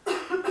profit.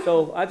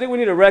 So I think we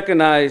need to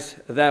recognize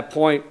that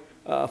point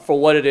for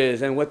what it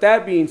is. And with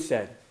that being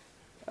said,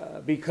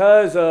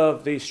 because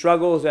of the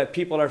struggles that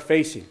people are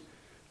facing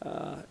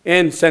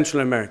in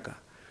Central America,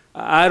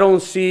 I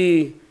don't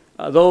see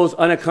those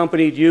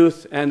unaccompanied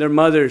youth and their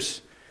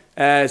mothers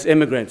as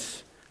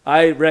immigrants.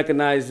 I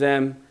recognize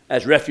them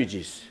as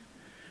refugees,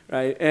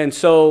 right? And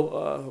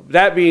so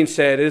that being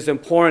said, it is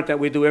important that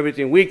we do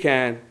everything we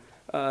can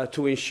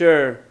to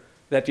ensure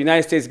that the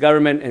United States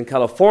government and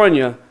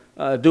California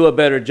do a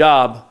better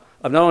job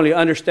of not only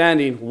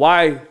understanding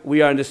why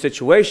we are in this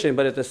situation,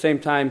 but at the same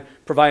time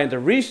providing the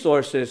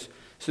resources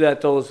so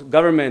that those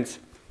governments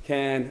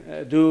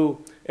can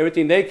do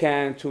everything they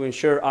can to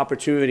ensure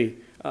opportunity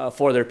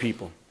for their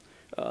people.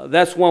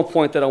 That's one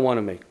point that I want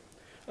to make.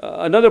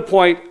 Another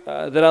point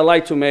that I'd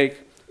like to make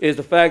is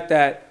the fact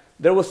that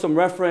there was some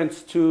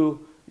reference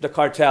to the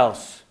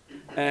cartels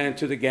and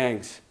to the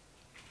gangs.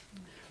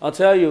 I'll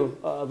tell you,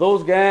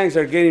 those gangs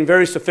are getting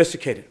very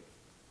sophisticated.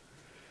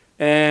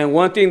 And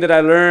one thing that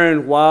I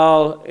learned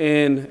while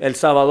in El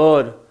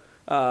Salvador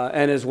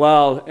and as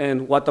well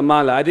in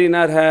Guatemala, I did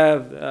not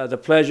have the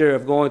pleasure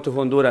of going to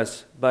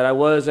Honduras, but I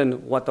was in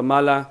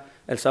Guatemala,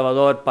 El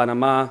Salvador,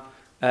 Panama,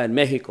 and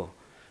Mexico.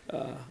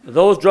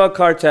 Those drug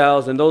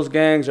cartels and those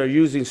gangs are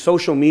using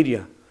social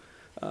media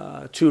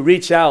to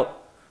reach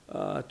out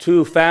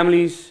to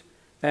families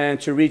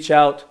and to reach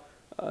out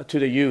to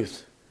the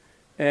youth.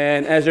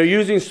 And as they're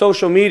using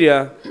social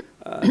media,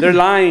 they're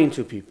lying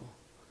to people.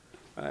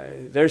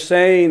 They're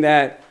saying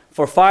that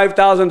for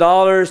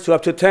 $5,000 to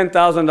up to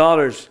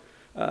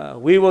 $10,000,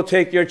 we will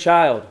take your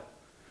child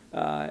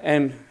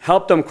and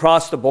help them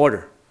cross the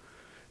border.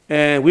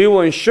 And we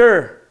will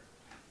ensure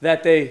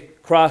that they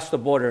cross the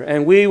border.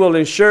 And we will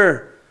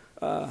ensure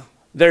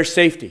their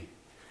safety.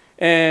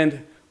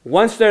 And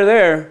once they're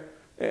there,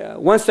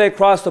 once they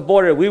cross the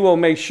border, we will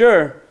make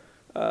sure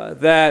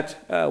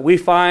that we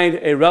find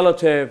a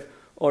relative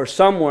or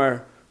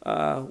somewhere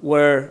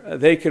where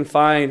they can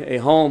find a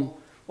home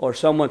or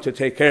someone to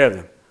take care of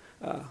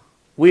them.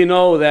 We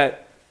know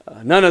that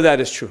none of that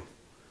is true.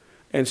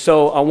 And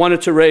so I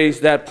wanted to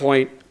raise that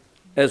point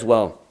as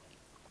well.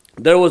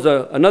 There was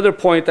another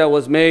point that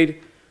was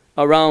made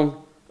around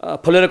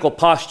political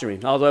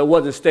posturing, although it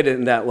wasn't stated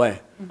in that way.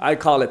 I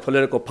call it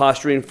political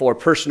posturing for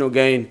personal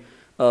gain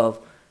of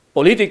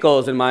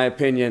politicos, in my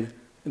opinion,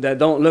 that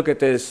don't look at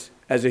this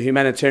as a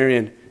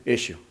humanitarian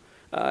issue.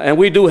 And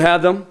we do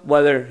have them,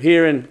 whether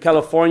here in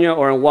California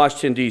or in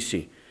Washington,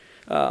 D.C.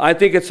 I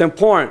think it's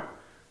important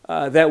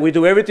that we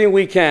do everything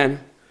we can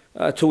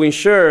to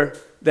ensure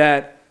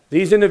that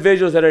these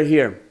individuals that are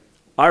here,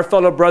 our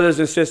fellow brothers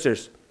and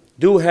sisters,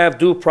 do have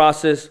due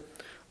process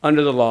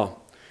under the law.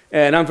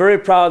 And I'm very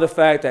proud of the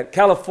fact that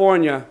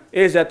California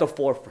is at the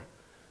forefront.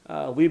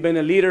 We've been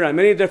a leader on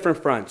many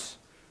different fronts,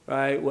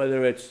 right?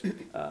 Whether it's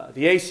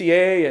the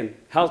ACA and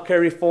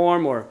healthcare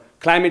reform or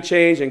climate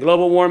change and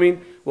global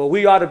warming, well,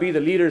 we ought to be the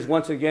leaders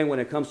once again when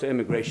it comes to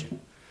immigration.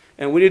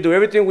 And we need to do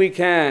everything we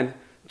can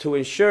to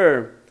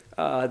ensure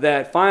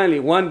that finally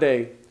one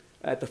day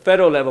at the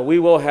federal level we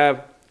will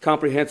have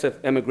comprehensive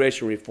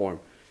immigration reform.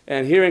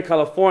 And here in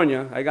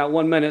California, I got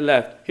 1 minute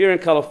left. Here in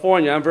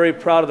California, I'm very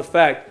proud of the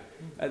fact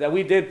that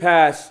we did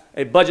pass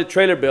a budget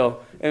trailer bill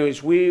in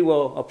which we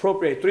will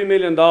appropriate $3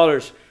 million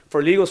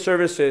for legal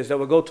services that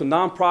will go to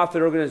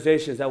nonprofit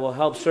organizations that will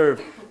help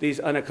serve these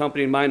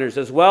unaccompanied minors,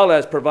 as well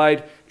as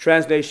provide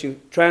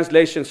translation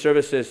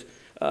services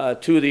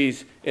to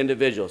these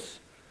individuals.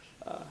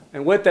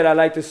 And with that, I'd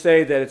like to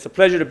say that it's a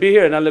pleasure to be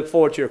here, and I look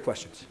forward to your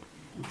questions.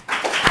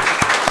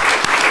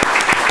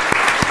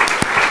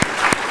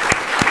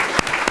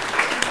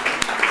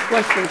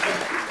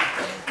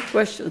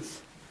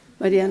 Questions?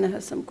 Mariana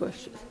has some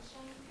questions.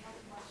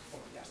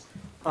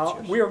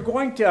 We're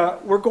going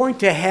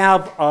to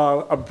have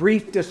a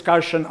brief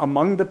discussion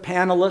among the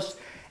panelists,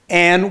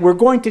 and we're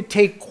going to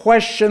take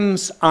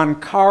questions on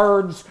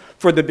cards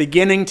for the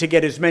beginning to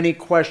get as many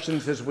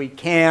questions as we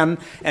can,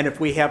 and if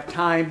we have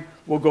time,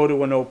 we'll go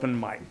to an open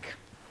mic.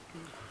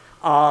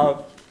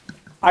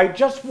 I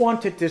just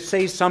wanted to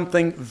say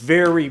something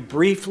very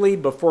briefly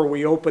before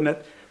we open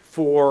it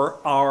for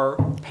our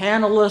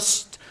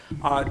panelists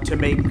to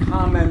make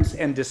comments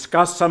and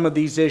discuss some of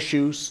these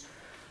issues.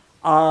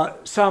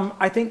 Some,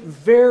 I think,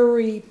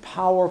 very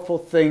powerful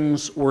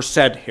things were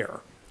said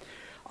here.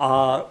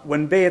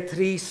 When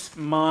Beatriz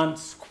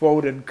Manz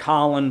quoted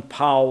Colin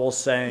Powell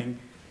saying,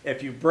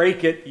 "If you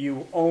break it,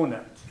 you own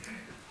it,"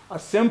 a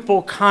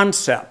simple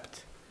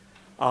concept,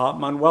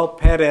 Manuel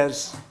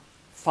Pérez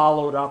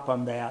followed up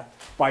on that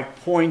by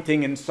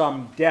pointing in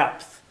some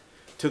depth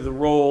to the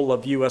role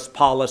of U.S.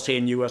 policy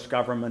and U.S.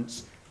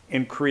 governments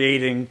in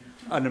creating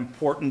an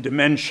important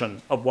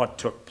dimension of what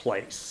took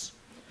place.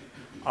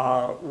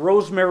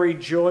 Rosemary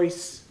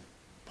Joyce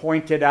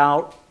pointed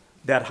out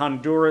that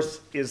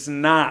Honduras is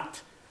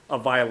not a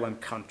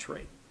violent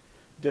country,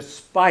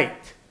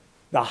 despite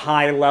the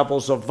high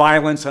levels of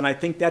violence, and I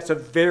think that's a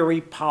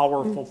very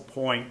powerful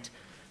point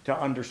to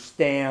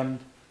understand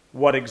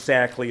what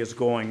exactly is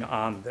going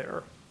on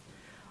there.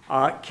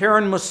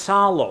 Karen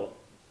Musalo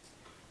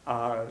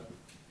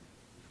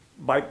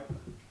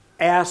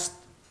asked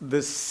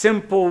the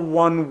simple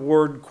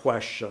one-word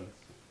question,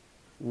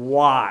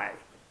 why?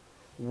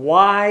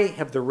 Why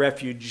have the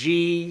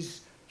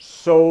refugees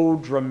so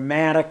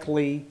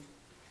dramatically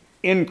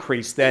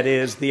increased, that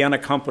is, the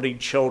unaccompanied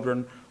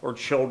children or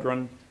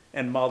children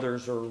and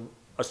mothers or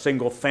a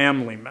single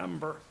family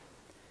member?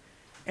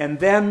 And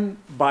then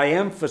by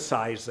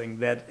emphasizing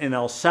that in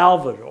El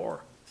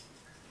Salvador,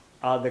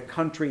 the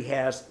country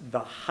has the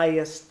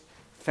highest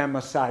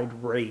femicide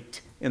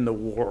rate in the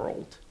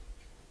world.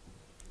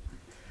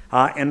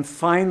 And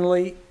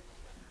finally,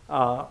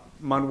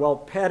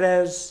 Manuel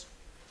Pérez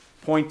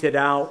pointed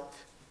out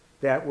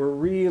that we're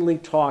really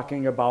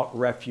talking about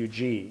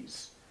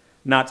refugees,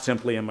 not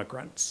simply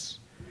immigrants.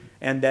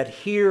 And that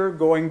here,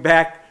 going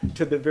back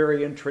to the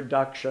very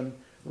introduction,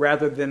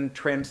 rather than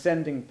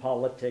transcending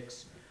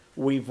politics,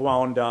 we've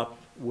wound up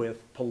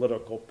with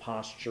political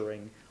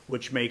posturing,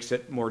 which makes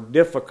it more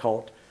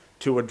difficult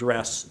to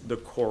address the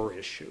core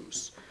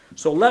issues.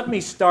 So let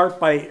me start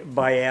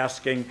by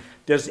asking,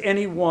 does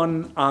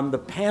anyone on the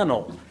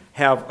panel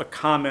have a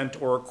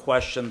comment or a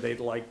question they'd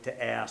like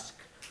to ask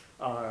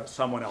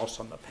someone else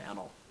on the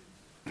panel?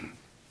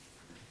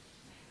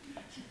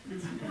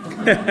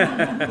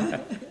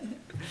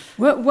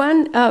 Well,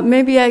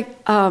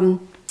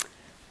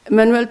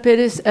 Manuel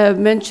Pérez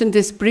mentioned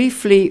this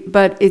briefly,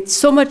 but it's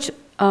so much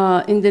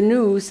in the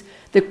news,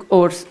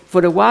 or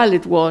for a while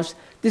it was,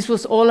 this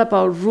was all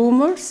about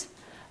rumors.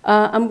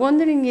 I'm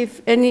wondering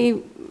if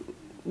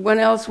anyone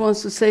else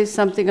wants to say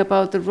something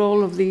about the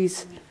role of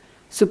these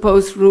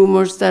supposed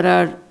rumors that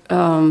are,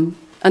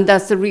 and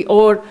that's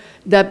or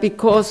that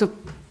because of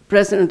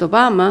President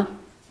Obama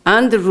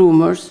and the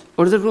rumors,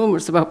 or the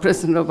rumors about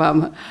President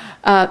Obama,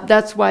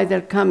 that's why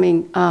they're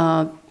coming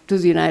to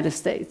the United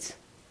States.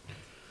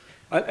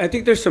 I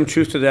think there's some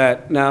truth to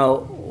that. Now,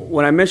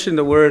 when I mentioned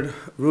the word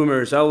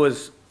rumors,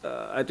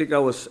 I think I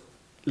was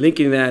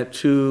linking that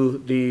to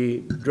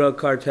the drug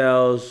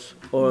cartels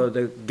or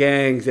the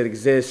gangs that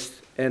exist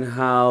and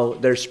how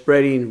they're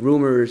spreading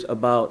rumors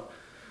about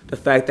the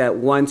fact that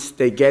once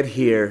they get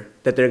here,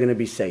 that they're going to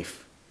be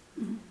safe,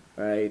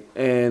 right?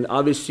 And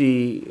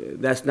obviously,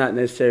 that's not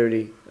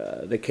necessarily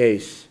the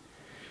case.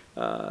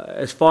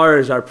 As far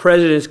as our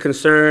president is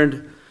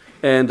concerned,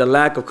 and the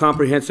lack of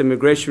comprehensive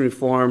immigration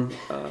reform,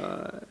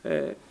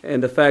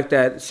 and the fact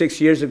that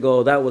 6 years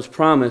ago that was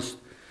promised,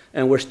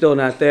 and we're still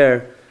not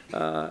there.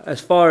 As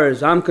far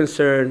as I'm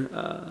concerned,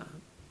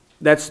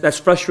 that's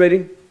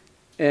frustrating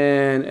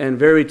and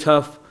very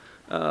tough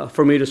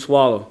for me to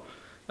swallow.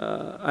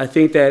 I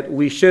think that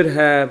we should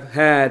have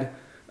had,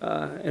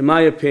 in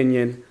my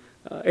opinion,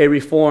 a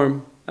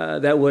reform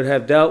that would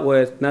have dealt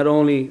with not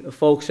only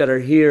folks that are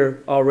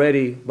here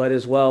already, but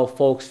as well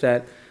folks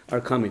that are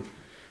coming.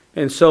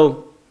 And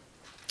so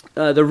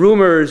the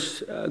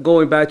rumors,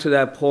 going back to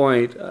that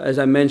point, as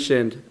I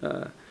mentioned,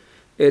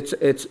 it's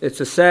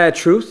a sad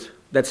truth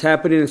that's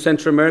happening in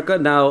Central America.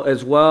 Now,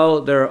 as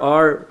well, there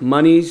are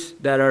monies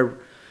that are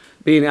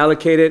being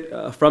allocated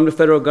from the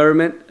federal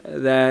government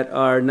that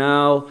are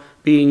now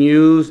being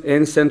used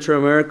in Central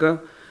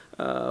America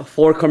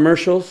for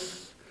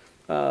commercials,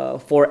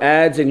 for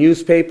ads in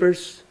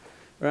newspapers,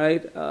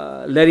 right?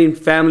 Letting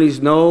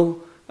families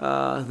know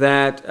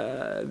that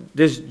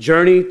this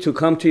journey to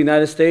come to the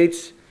United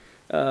States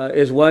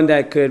is one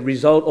that could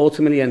result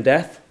ultimately in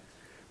death,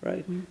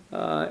 right?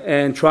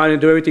 And trying to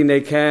do everything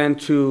they can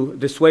to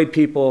dissuade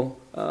people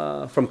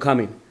from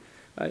coming,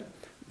 right?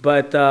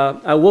 But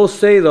I will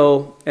say,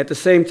 though, at the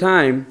same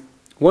time,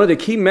 one of the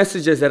key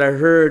messages that I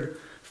heard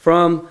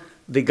from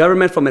the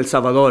government from El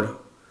Salvador,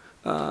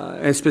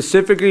 and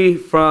specifically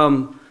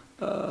from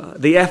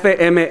the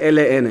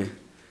FMLN,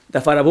 the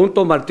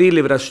Farabunto Martí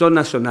Liberación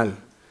Nacional,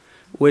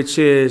 which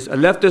is a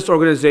leftist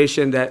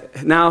organization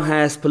that now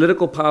has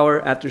political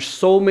power after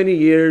so many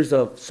years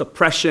of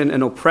suppression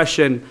and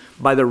oppression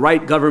by the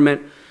right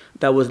government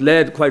that was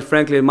led, quite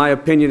frankly, in my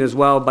opinion as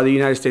well, by the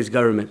United States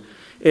government,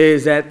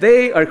 is that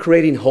they are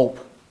creating hope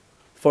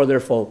for their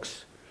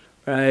folks,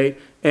 right?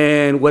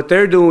 And what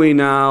they're doing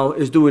now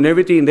is doing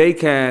everything they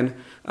can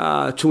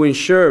to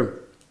ensure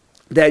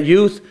that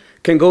youth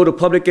can go to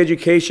public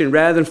education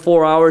rather than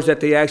 4 hours,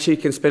 that they actually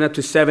can spend up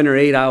to 7 or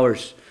 8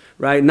 hours.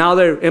 Right? Now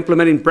they're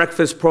implementing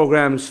breakfast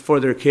programs for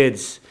their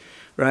kids,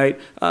 right?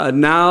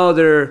 Now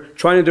they're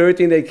trying to do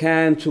everything they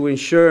can to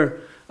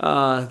ensure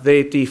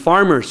that the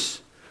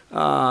farmers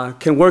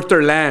can work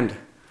their land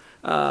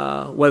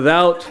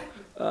without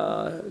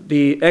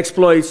the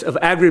exploits of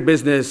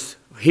agribusiness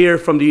here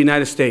from the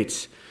United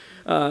States.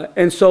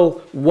 And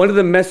so one of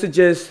the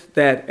messages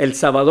that El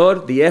Salvador,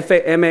 the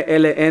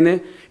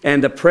FMLN,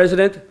 and the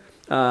president,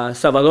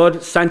 Salvador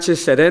Sánchez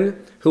Serén,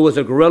 who was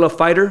a guerrilla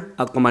fighter,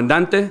 a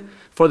comandante,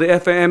 for the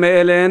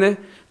FMLN,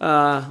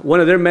 one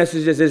of their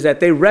messages is that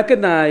they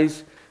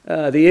recognize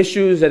the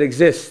issues that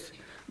exist,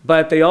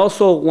 but they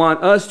also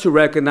want us to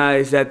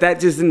recognize that that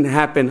just didn't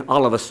happen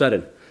all of a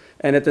sudden.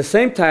 And at the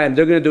same time,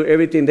 they're going to do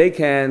everything they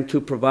can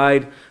to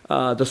provide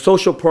the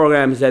social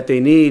programs that they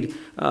need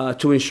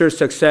to ensure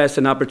success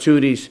and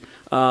opportunities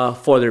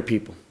for their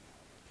people.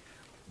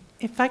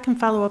 If I can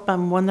follow up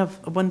on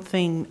one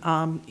thing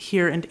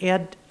here and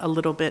add a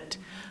little bit,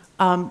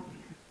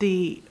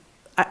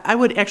 I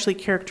would actually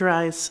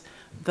characterize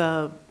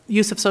the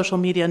use of social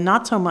media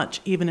not so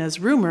much even as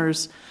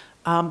rumors.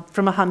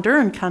 From a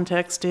Honduran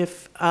context,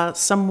 if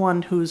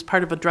someone who's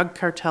part of a drug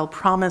cartel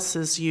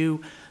promises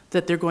you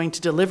that they're going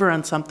to deliver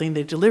on something,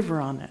 they deliver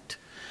on it.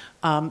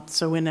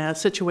 So in a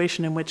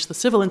situation in which the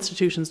civil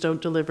institutions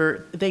don't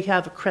deliver, they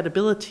have a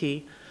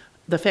credibility.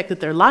 The fact that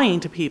they're lying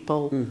to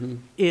people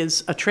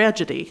is a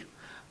tragedy.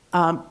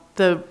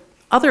 The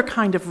other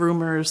kind of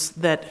rumors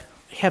that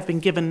have been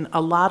given a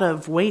lot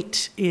of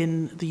weight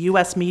in the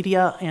US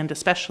media, and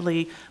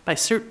especially by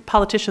certain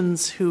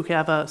politicians who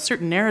have a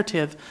certain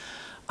narrative,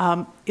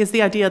 is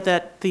the idea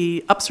that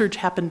the upsurge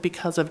happened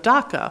because of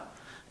DACA,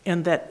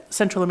 and that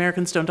Central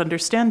Americans don't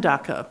understand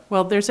DACA.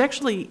 Well, there's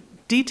actually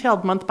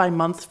detailed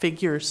month-by-month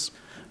figures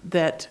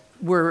that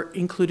were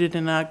included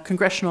in a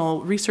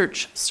Congressional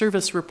Research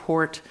Service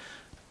report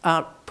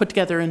put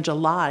together in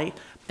July,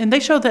 and they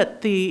show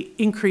that the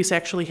increase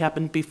actually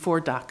happened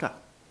before DACA.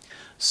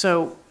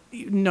 So,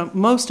 you know,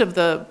 most of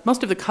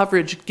the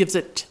coverage gives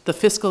it the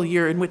fiscal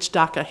year in which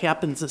DACA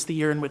happens as the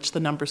year in which the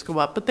numbers go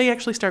up, but they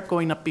actually start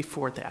going up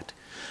before that.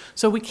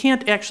 So we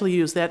can't actually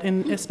use that,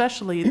 and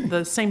especially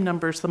the same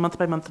numbers, the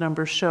month-by-month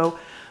numbers, show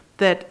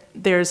that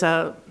there's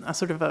a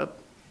sort of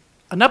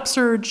an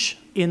upsurge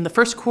in the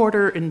first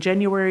quarter in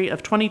January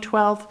of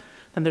 2012,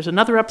 then there's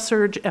another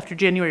upsurge after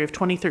January of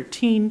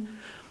 2013,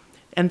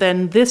 and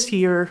then this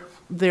year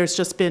there's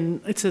just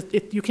been,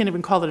 you can't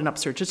even call it an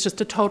upsurge, it's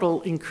just a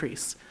total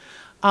increase.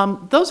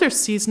 Those are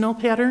seasonal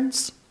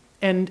patterns,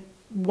 and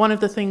one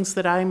of the things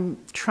that I'm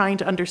trying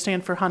to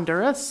understand for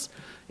Honduras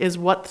is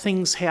what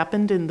things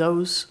happened in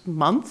those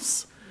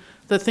months.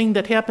 The thing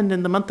that happened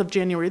in the month of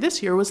January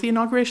this year was the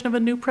inauguration of a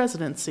new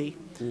presidency,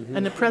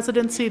 and a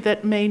presidency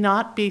that may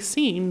not be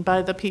seen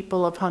by the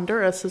people of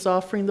Honduras as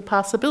offering the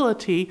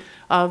possibility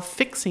of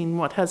fixing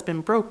what has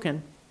been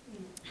broken.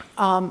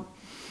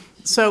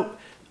 So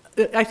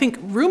I think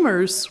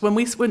rumors,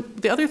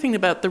 the other thing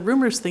about the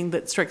rumors thing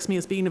that strikes me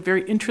as being a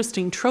very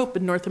interesting trope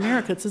in North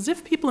America, it's as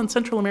if people in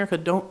Central America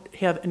don't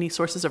have any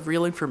sources of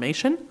real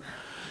information.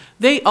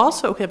 They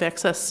also have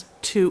access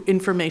to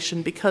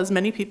information because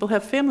many people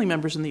have family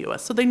members in the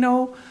US, so they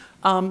know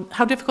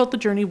how difficult the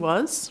journey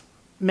was.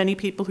 Many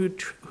people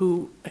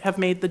who have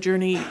made the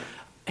journey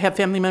have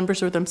family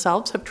members or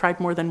themselves have tried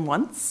more than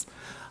once.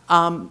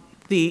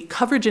 The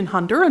coverage in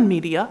Honduran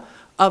media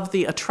of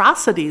the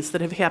atrocities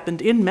that have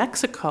happened in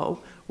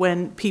Mexico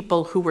when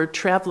people who were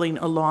traveling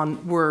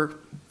along were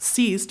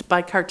seized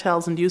by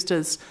cartels and used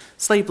as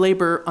slave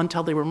labor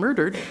until they were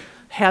murdered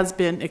has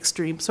been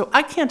extreme. So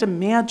I can't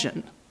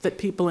imagine that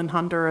people in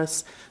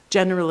Honduras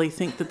generally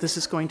think that this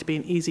is going to be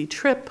an easy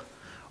trip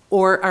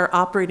or are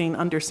operating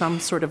under some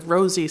sort of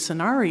rosy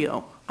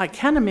scenario. I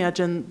can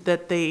imagine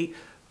that they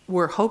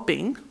were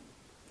hoping,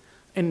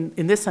 and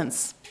in this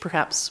sense,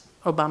 perhaps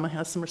Obama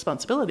has some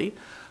responsibility,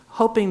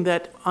 hoping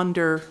that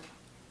under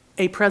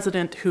a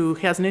president who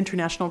has an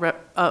international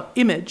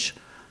image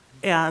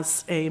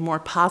as a more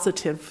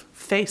positive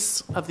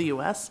face of the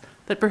US,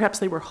 that perhaps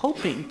they were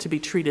hoping to be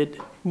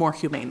treated more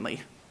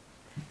humanely.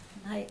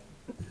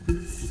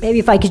 Maybe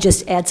if I could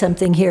just add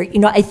something here. You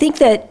know, I think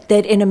that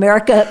in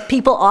America,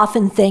 people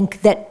often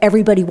think that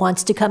everybody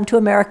wants to come to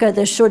America.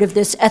 There's sort of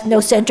this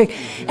ethnocentric,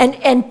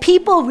 and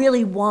people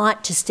really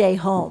want to stay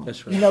home.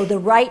 That's right. You know, the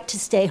right to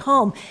stay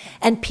home.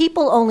 And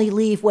people only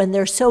leave when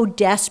they're so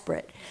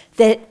desperate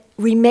that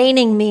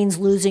remaining means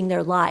losing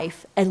their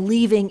life, and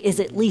leaving is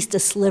at least a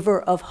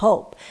sliver of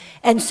hope.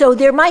 And so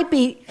there might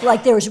be,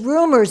 like there's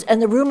rumors,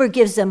 and the rumor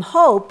gives them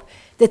hope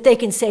that they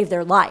can save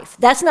their life.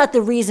 That's not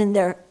the reason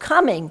they're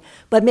coming,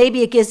 but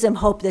maybe it gives them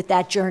hope that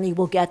that journey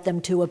will get them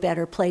to a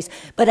better place.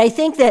 But I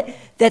think that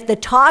the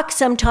talk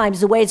sometimes,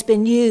 the way it's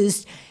been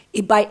used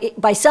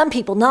by some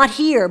people, not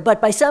here,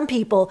 but by some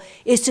people,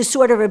 is to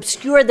sort of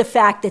obscure the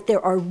fact that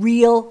there are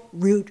real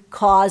root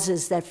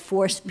causes that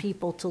force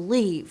people to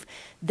leave.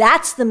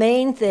 That's the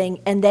main thing,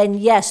 and then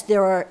yes,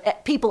 there are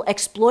people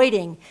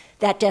exploiting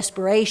that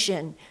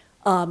desperation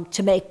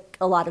to make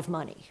a lot of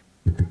money.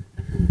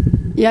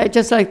 Yeah, I'd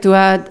just like to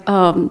add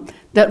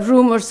that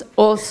rumors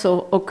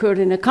also occur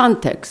in a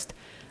context,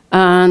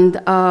 and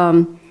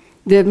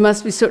there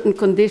must be certain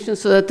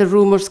conditions so that the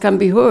rumors can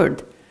be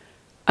heard.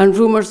 And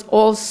rumors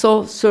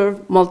also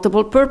serve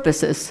multiple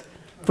purposes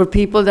for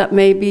people that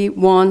maybe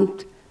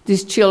want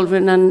these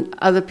children and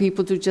other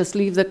people to just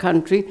leave the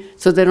country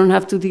so they don't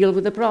have to deal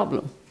with the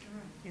problem.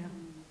 Yeah.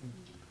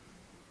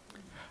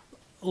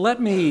 Let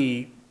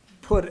me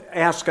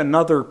ask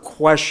another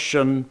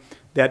question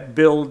that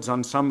builds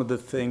on some of the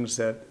things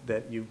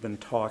that you've been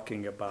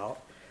talking about.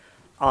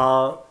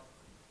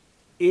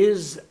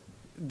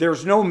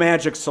 There's no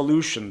magic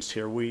solutions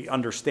here. We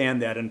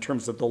understand that in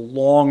terms of the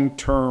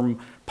long-term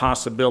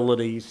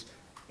possibilities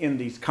in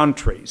these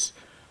countries.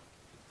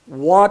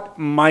 What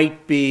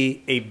might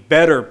be a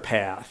better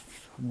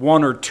path,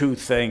 one or two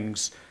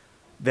things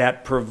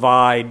that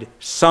provide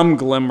some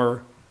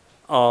glimmer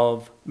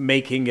of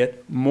making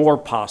it more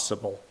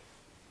possible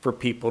for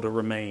people to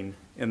remain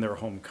in their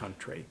home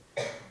country?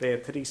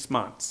 Beatriz,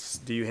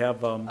 Manz, do you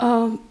have...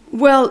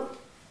 Well,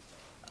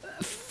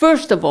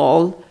 first of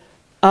all,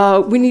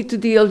 we need to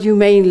deal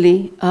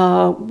humanely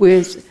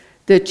with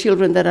the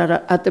children that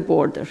are at the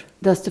border.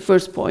 That's the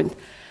first point.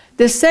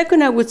 The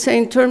second, I would say,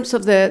 in terms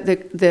of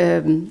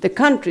the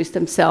countries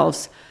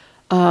themselves,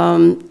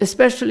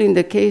 especially in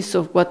the case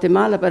of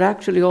Guatemala, but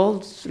actually all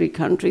three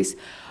countries,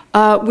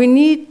 we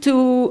need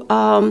to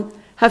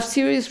have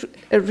serious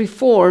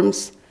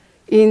reforms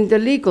in the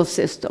legal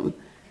system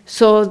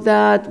so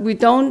that we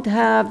don't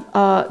have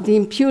the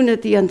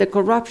impunity and the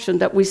corruption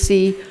that we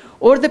see,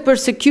 or the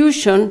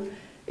persecution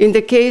in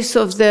the case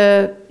of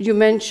you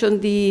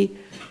mentioned the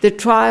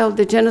trial,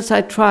 the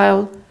genocide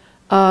trial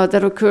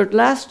that occurred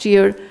last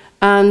year,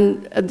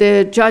 and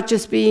the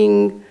judges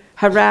being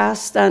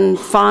harassed and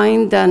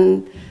fined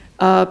and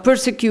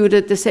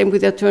persecuted, the same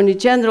with the Attorney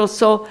General.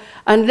 So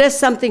unless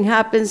something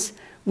happens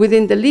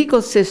within the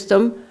legal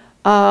system,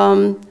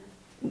 the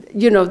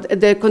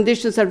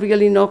conditions are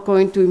really not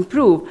going to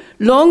improve.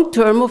 Long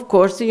term, of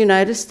course, the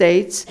United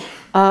States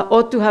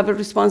ought to have a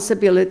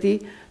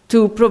responsibility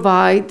to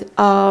provide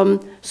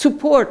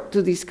support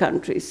to these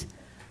countries.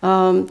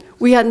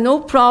 We had no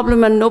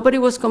problem, and nobody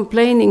was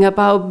complaining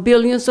about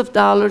billions of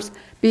dollars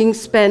being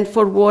spent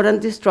for war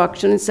and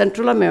destruction in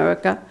Central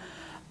America,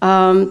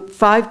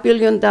 $5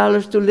 billion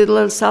to little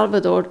El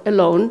Salvador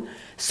alone.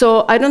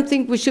 So I don't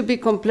think we should be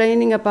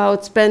complaining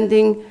about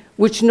spending,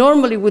 which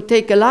normally would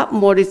take a lot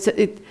more.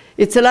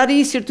 It's a lot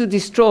easier to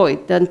destroy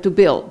than to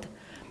build.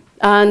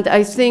 And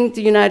I think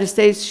the United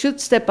States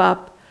should step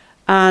up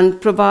and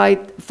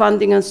provide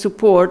funding and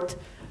support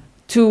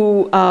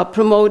to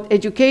promote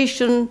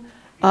education,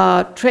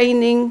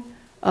 training,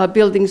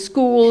 building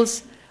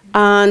schools,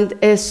 and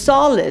a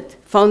solid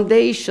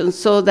foundation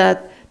so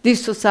that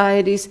these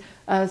societies,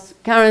 as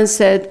Karen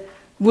said,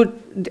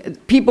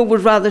 people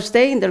would rather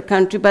stay in their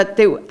country, but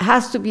there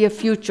has to be a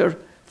future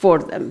for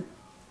them.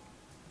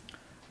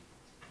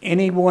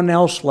 Anyone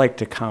else like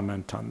to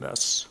comment on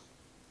this?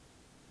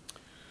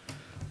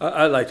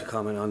 I'd like to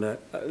comment on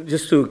that.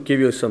 Just to give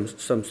you some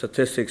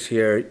statistics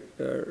here,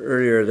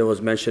 earlier there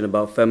was mention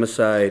about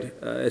femicide.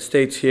 It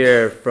states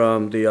here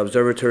from the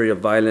Observatory of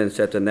Violence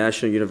at the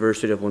National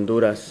University of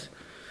Honduras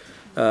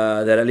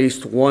that at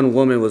least one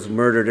woman was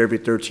murdered every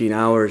 13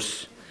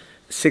 hours,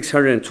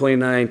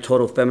 629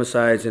 total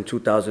femicides in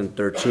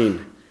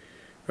 2013.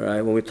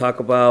 Right? When we talk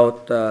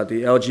about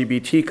the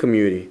LGBT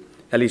community,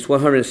 at least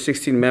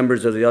 116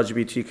 members of the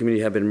LGBT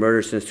community have been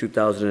murdered since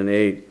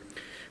 2008.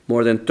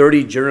 More than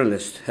 30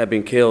 journalists have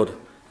been killed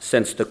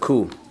since the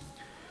coup.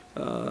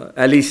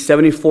 At least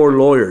 74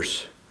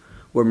 lawyers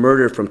were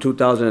murdered from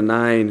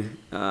 2009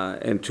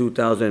 and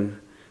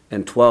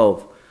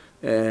 2012.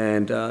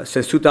 And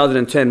since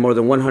 2010, more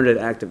than 100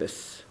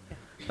 activists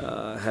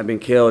have been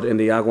killed in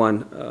the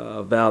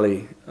Aguan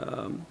Valley.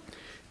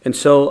 And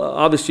so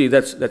obviously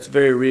that's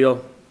very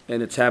real,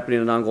 and it's happening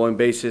on an ongoing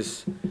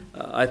basis.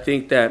 I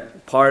think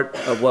that part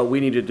of what we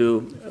need to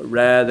do,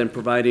 rather than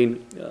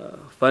providing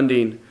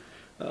funding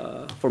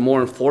for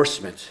more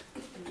enforcement,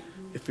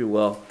 if you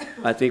will,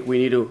 I think we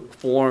need to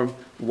form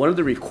one of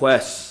the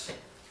requests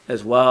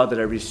as well that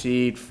I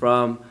received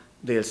from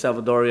the El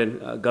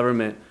Salvadorian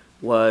government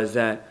was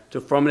that to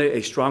formulate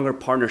a stronger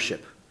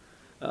partnership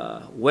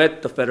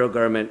with the federal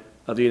government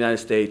of the United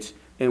States,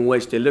 in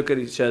which they look at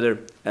each other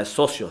as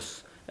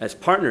socios, as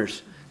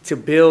partners, to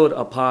build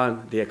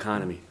upon the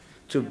economy,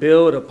 to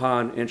build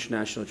upon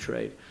international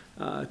trade,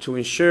 to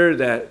ensure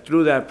that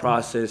through that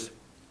process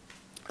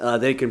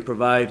they can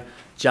provide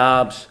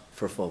jobs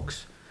for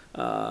folks.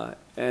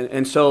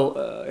 And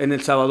so in El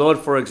Salvador,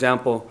 for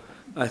example,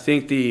 I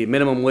think the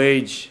minimum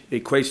wage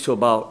equates to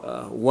about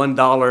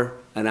 $1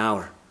 an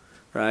hour,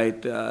 right?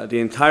 The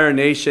entire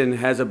nation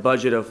has a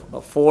budget of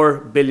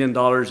 $4 billion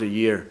a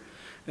year.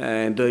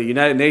 And the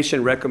United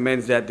Nations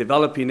recommends that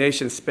developing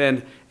nations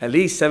spend at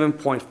least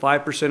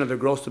 7.5% of their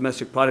gross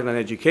domestic product on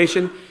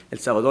education. El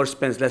Salvador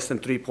spends less than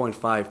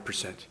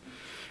 3.5%.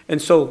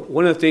 And so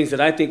one of the things that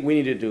I think we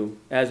need to do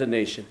as a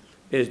nation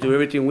is do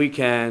everything we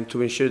can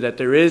to ensure that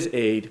there is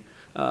aid,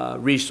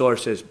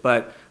 resources,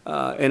 but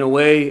in a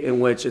way in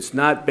which it's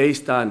not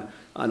based on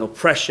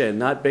oppression,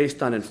 not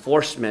based on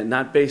enforcement,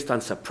 not based on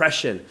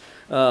suppression,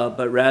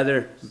 but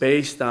rather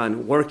based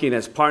on working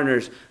as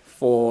partners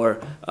for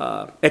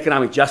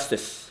economic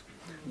justice,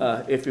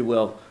 if you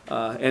will,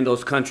 in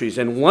those countries.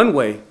 And one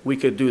way we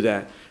could do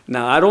that,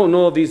 now I don't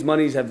know if these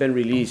monies have been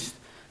released,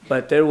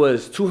 but there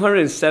was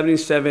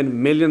 $277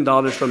 million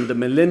from the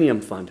Millennium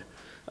Fund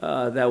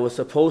that was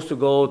supposed to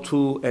go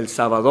to El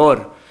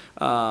Salvador.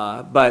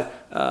 But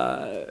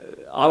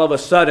all of a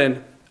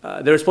sudden,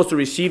 they were supposed to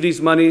receive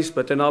these monies,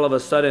 but then all of a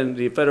sudden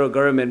the federal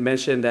government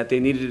mentioned that they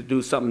needed to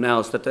do something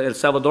else, that the El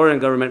Salvadorian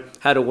government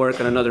had to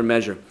work on another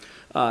measure.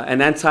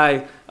 An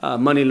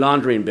anti-money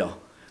laundering bill,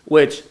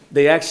 which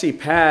they actually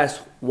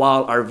passed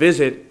while our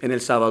visit in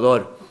El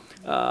Salvador.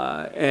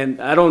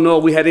 And I don't know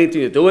if we had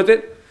anything to do with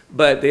it,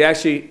 but they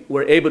actually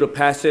were able to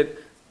pass it.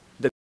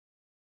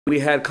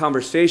 We had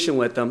conversation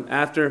with them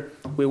after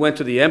we went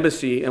to the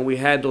embassy, and we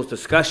had those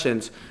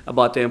discussions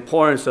about the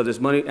importance of this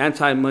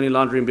anti-money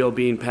laundering bill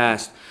being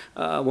passed.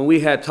 When we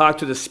had talked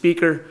to the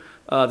speaker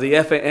of the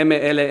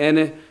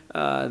FMLN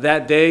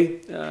that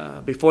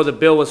day, before the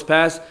bill was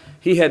passed,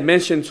 he had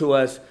mentioned to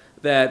us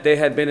that they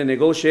had been in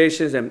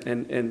negotiations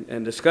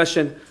and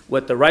discussion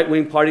with the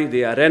right-wing party,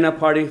 the Arena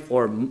party,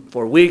 for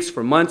weeks,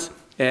 for months,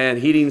 and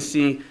he didn't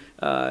see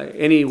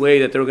any way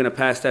that they were going to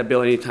pass that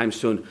bill anytime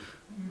soon.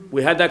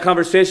 We had that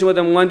conversation with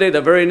them one day.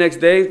 The very next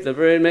day, the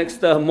very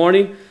next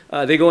morning,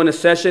 they go into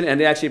session and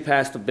they actually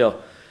passed the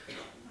bill.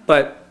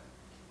 But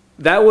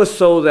that was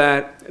so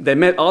that they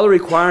met all the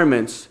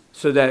requirements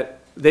so that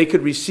they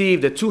could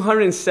receive the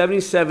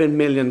 $277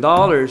 million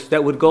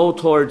that would go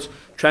towards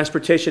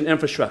transportation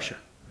infrastructure,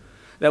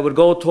 that would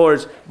go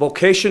towards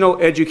vocational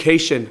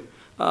education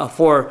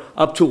for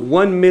up to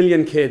 1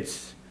 million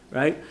kids,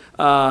 right?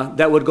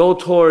 That would go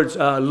towards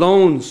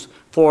loans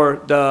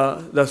for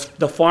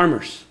the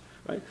farmers,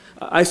 right?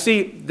 I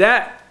see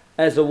that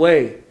as a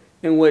way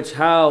in which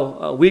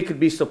how we could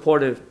be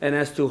supportive and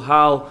as to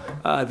how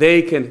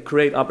they can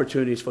create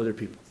opportunities for their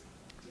people.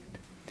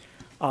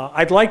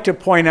 I'd like to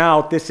point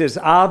out this is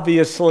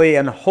obviously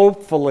and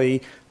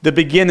hopefully the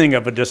beginning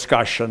of a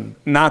discussion,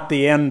 not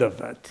the end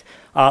of it,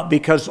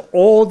 because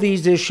all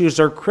these issues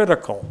are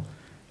critical.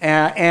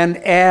 And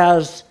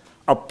as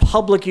a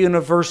public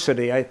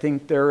university, I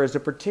think there is a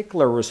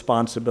particular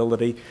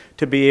responsibility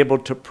to be able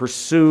to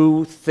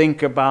pursue,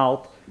 think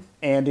about,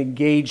 and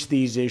engage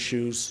these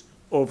issues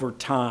over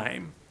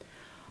time.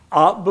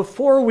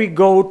 Before we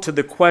go to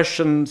the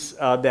questions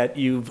that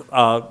you've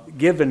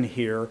given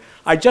here,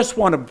 I just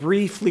want to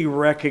briefly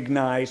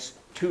recognize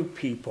two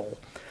people.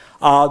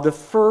 The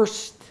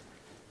first,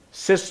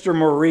 Sister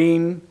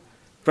Maureen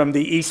from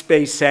the East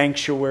Bay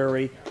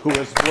Sanctuary, who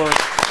has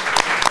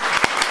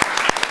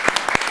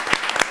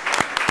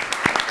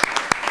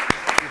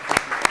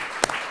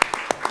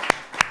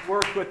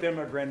worked with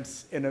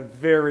immigrants in a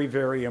very,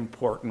 very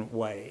important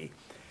way.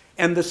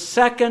 And the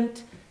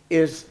second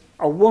is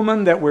a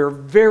woman that we're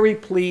very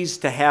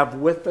pleased to have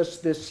with us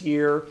this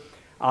year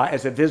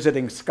as a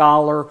visiting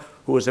scholar,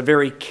 who is a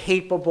very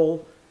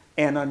capable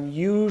and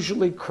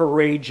unusually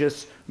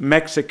courageous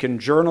Mexican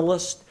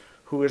journalist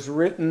who has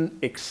written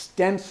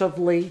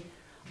extensively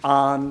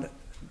on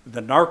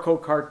the narco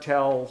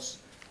cartels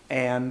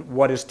and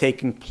what is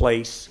taking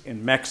place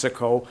in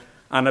Mexico,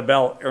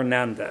 Anabel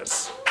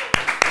Hernandez.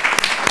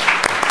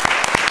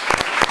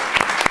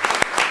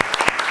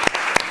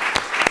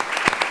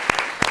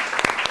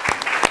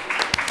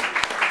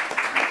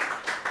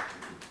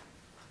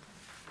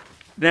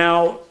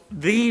 Now,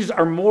 these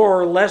are more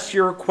or less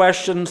your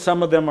questions.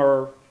 Some of them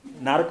are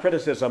not a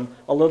criticism,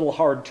 a little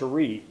hard to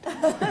read.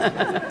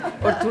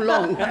 Or too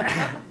long.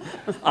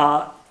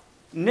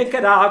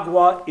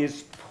 Nicaragua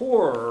is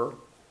poorer,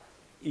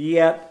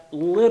 yet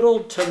little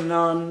to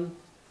none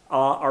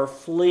are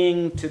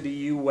fleeing to the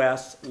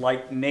U.S.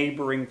 like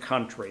neighboring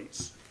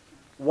countries.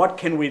 What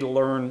can we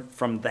learn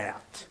from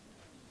that?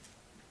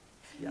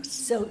 Yes.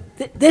 So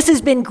this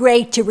has been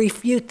great to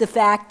refute the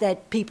fact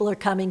that people are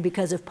coming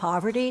because of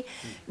poverty.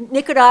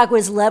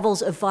 Nicaragua's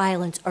levels of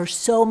violence are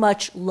so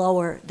much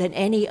lower than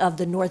any of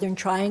the Northern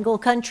Triangle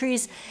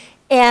countries.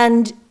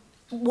 And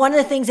one of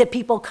the things that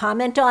people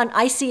comment on,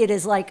 I see it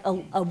as like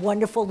a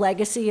wonderful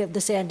legacy of the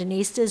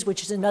Sandinistas,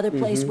 which is another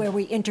place where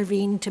we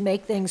intervened to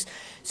make things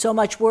so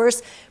much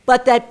worse,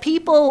 but that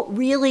people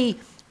really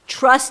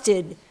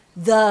trusted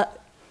the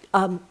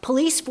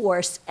police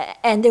force,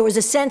 and there was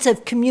a sense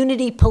of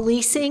community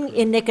policing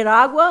in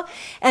Nicaragua.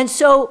 And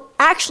so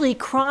actually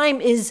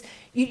crime is,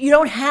 you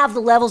don't have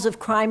the levels of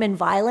crime and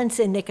violence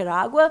in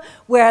Nicaragua,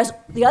 whereas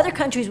the other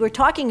countries we're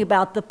talking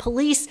about, the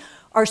police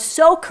are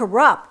so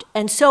corrupt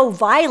and so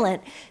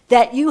violent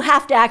that you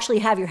have to actually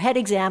have your head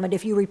examined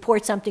if you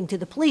report something to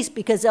the police,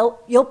 because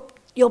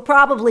you'll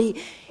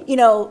probably,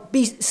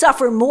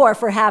 suffer more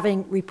for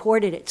having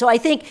reported it. So I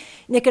think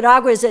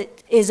Nicaragua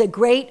is a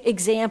great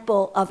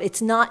example of,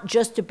 it's not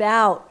just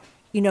about,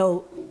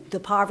 the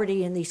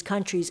poverty in these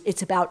countries,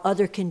 it's about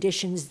other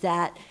conditions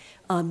that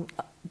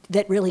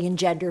really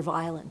engender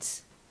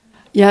violence.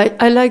 Yeah,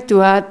 I like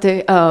to add,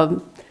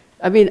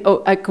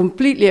 I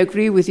completely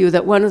agree with you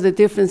that one of the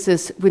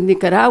differences with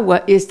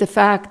Nicaragua is the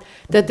fact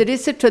that there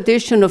is a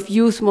tradition of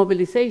youth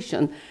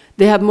mobilization.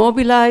 They have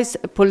mobilized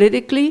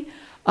politically.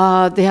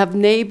 They have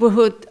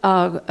neighborhood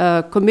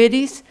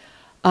committees.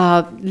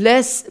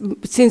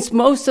 Since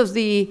most of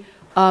the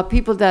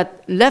people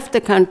that left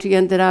the country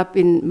ended up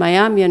in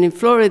Miami and in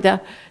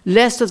Florida,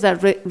 less of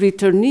that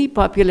returnee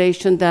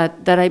population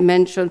that I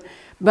mentioned.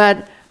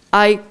 But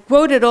I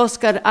quoted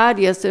Oscar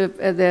Arias,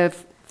 the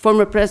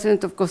former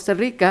president of Costa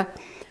Rica,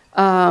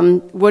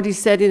 what he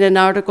said in an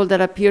article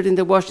that appeared in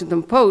the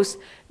Washington Post.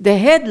 The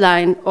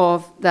headline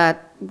of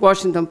that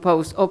Washington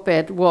Post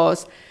op-ed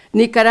was,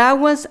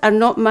 "Nicaraguans are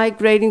not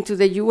migrating to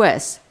the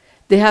US.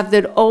 They have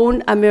their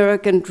own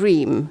American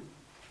dream.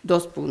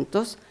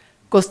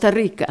 Costa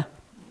Rica."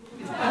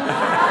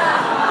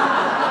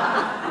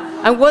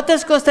 And what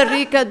does Costa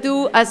Rica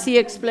do, as he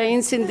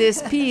explains in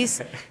this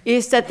piece,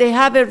 is that they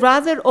have a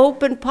rather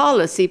open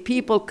policy.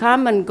 People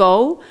come and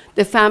go,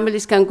 the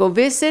families can go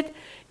visit.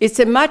 It's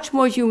a much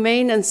more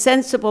humane and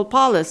sensible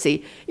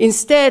policy.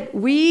 Instead,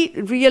 we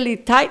really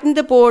tighten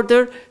the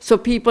border so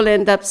people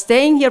end up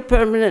staying here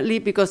permanently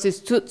because it's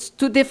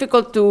too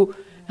difficult to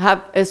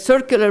have a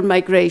circular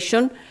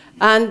migration.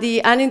 And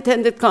the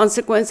unintended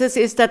consequences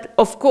is that,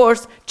 of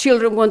course,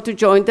 children want to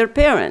join their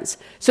parents.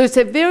 So it's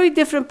a very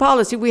different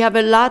policy. We have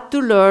a lot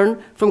to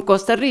learn from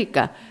Costa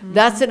Rica.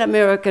 That's an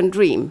American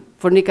dream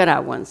for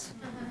Nicaraguans.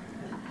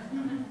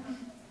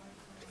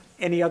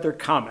 Any other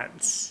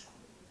comments?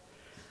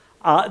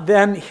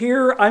 Then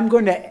here I'm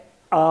going to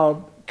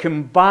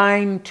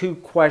combine two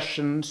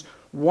questions.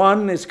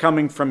 One is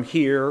coming from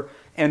here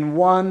and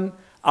one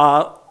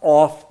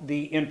off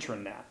the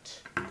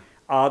internet.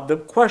 The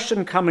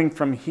question coming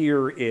from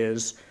here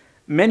is,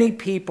 many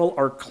people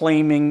are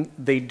claiming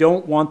they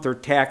don't want their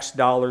tax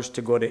dollars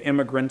to go to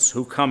immigrants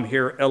who come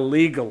here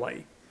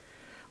illegally.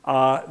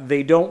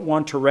 They don't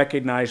want to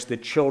recognize the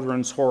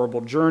children's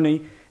horrible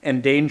journey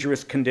and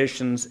dangerous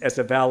conditions as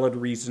a valid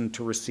reason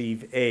to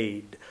receive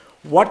aid.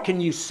 What can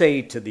you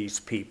say to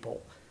these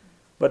people?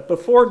 But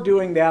before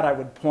doing that, I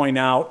would point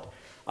out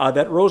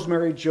that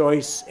Rosemary,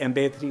 Joyce, and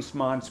Beatriz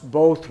Manz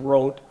both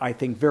wrote, I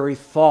think, very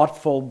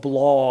thoughtful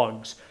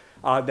blogs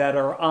that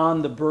are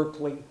on the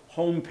Berkeley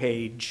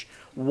homepage,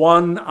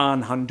 one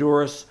on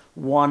Honduras,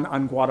 one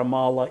on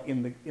Guatemala,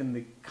 in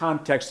the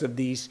context of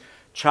these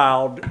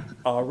child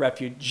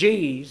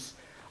refugees.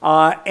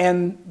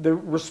 And the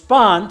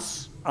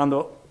response on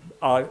the,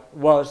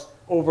 was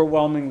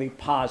overwhelmingly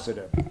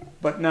positive,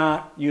 but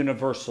not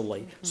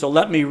universally. So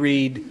let me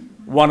read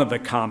one of the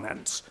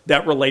comments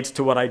that relates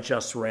to what I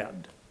just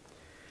read.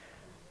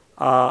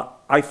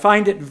 I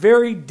find it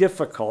very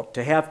difficult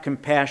to have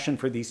compassion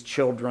for these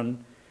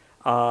children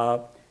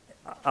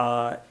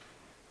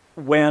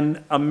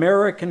when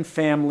American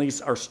families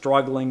are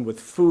struggling with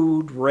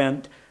food,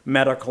 rent,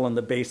 medical, and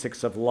the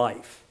basics of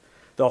life.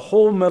 The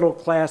whole middle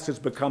class has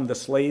become the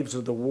slaves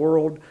of the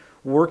world,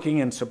 working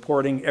and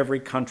supporting every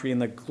country in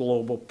the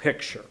global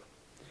picture.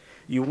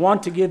 You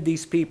want to give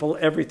these people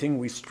everything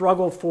we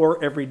struggle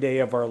for every day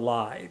of our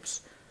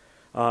lives.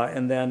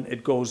 And then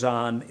it goes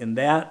on in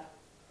that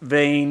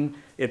vein.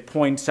 It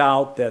points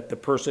out that the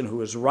person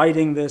who is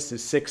writing this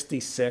is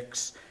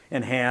 66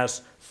 and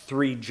has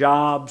 3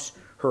 jobs.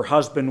 Her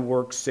husband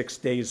works 6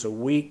 days a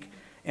week,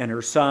 and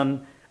her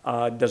son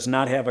does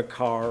not have a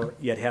car,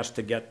 yet has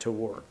to get to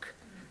work.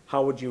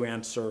 How would you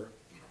answer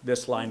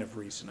this line of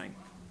reasoning?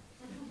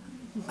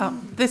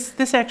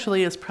 This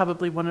actually is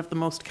probably one of the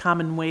most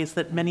common ways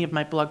that many of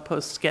my blog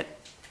posts get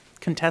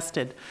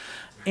contested.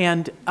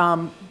 And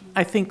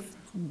I think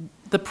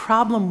the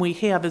problem we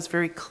have is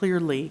very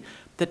clearly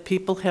that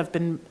people have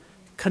been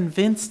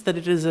convinced that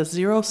it is a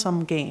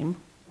zero-sum game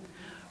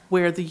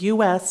where the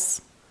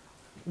U.S.,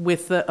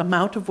 with the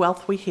amount of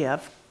wealth we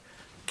have,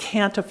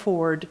 can't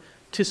afford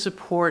to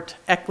support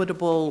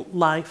equitable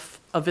life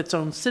of its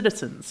own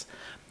citizens.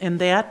 And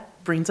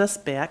that brings us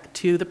back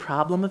to the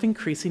problem of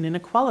increasing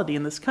inequality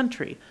in this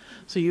country.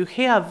 So you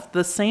have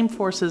the same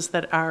forces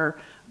that are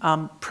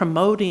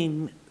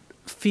promoting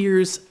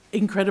fears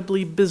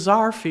incredibly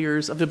bizarre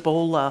fears of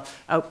Ebola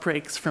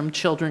outbreaks from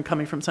children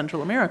coming from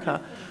Central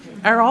America,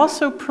 are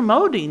also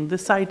promoting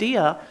this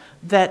idea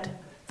that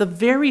the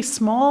very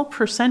small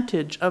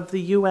percentage of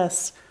the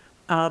U.S.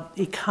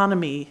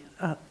 Economy,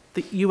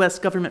 the U.S.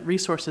 government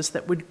resources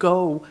that would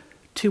go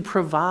to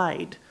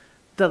provide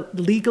the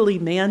legally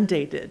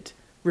mandated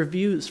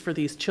reviews for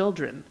these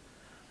children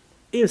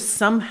is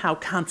somehow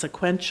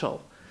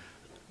consequential.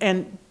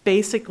 And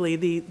basically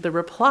the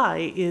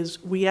reply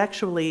is we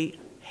actually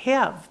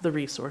have the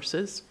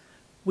resources,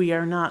 we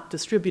are not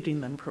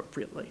distributing them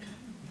appropriately.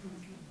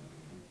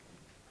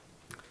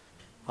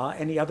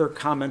 Any other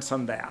comments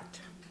on that?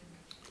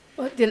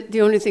 Well,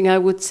 the only thing I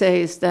would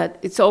say is that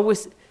it's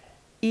always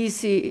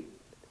easy,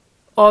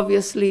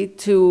 obviously,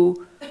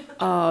 to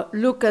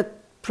look at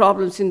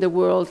problems in the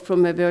world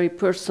from a very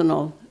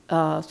personal,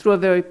 through a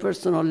very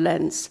personal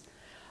lens.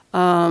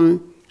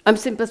 I'm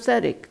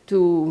sympathetic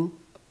to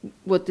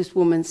what this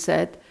woman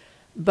said,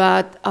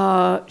 but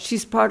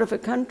she's part of a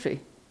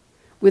country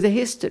with a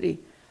history.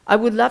 I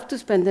would love to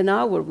spend an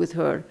hour with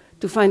her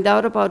to find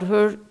out about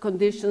her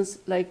conditions,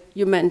 like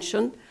you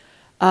mentioned,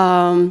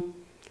 and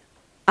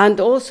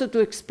also to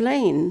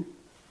explain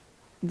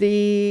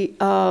the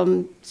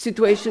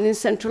situation in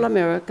Central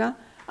America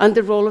and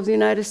the role of the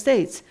United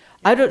States.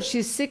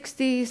 She's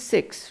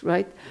 66,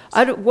 right?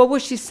 What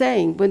was she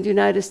saying when the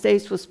United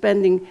States was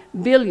spending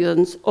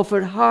billions of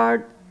her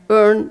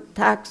hard-earned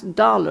tax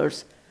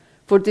dollars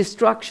for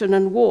destruction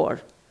and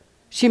war?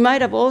 She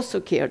might have also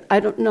cared, I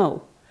don't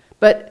know.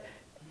 But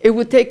it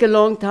would take a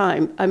long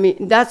time. I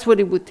mean, that's what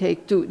it would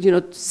take to,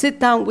 sit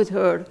down with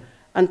her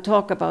and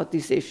talk about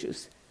these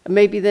issues. And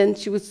maybe then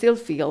she would still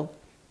feel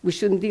we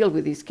shouldn't deal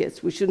with these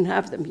kids. We shouldn't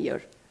have them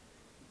here.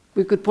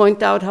 We could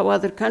point out how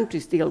other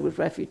countries deal with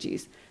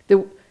refugees.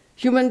 The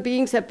human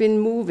beings have been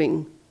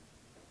moving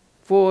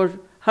for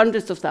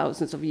hundreds of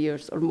thousands of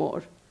years or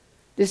more.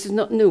 This is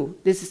not new.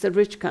 This is a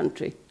rich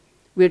country.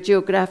 We're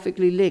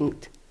geographically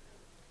linked.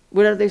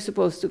 Where are they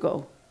supposed to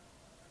go?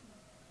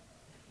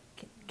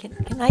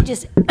 Can I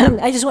just,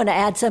 I just want to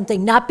add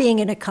something. Not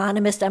being an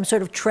economist, I'm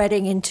sort of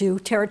treading into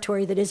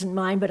territory that isn't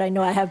mine, but I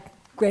know I have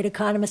great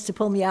economists to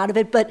pull me out of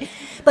it.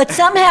 But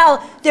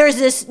somehow there's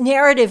this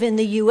narrative in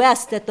the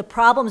U.S. that the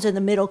problems in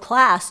the middle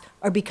class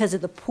are because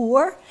of the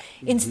poor.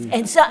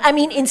 And so, I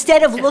mean,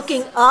 instead of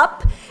looking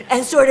up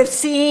and sort of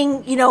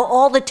seeing,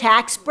 all the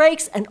tax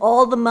breaks and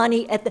all the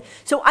money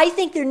so I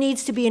think there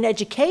needs to be an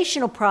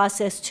educational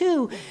process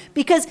too,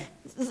 because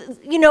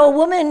a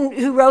woman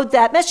who wrote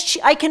that message,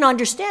 I can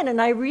understand,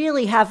 and I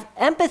really have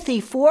empathy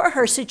for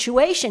her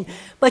situation,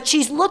 but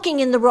she's looking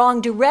in the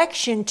wrong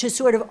direction to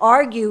sort of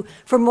argue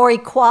for more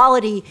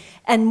equality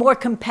and more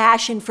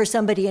compassion for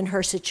somebody in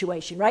her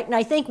situation, right? And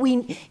I think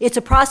it's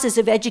a process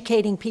of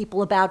educating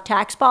people about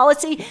tax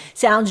policy.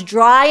 Sounds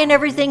dry and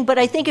everything, but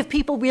I think if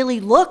people really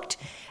looked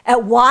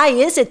at why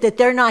is it that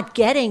they're not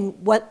getting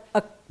what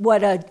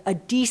a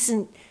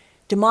decent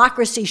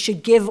democracy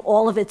should give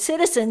all of its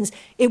citizens,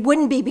 it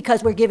wouldn't be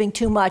because we're giving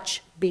too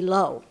much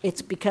below.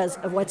 It's because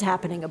of what's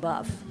happening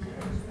above.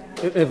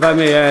 If I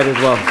may add as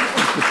well.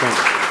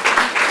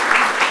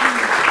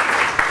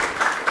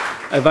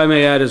 If I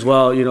may add as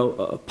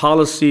well,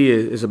 policy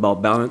is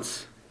about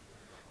balance.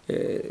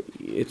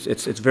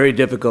 It's very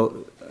difficult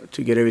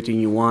to get everything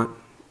you want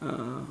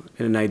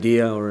in an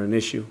idea or an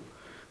issue.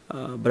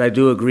 But I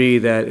do agree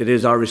that it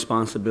is our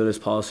responsibility as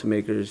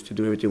policymakers to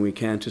do everything we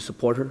can to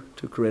support her,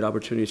 to create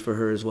opportunities for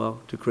her as well,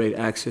 to create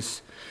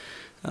access,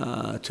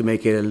 to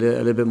make it a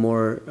little bit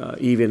more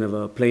even of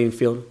a playing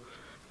field.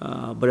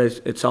 But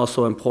it's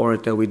also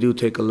important that we do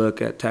take a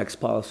look at tax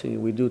policy.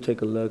 We do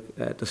take a look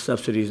at the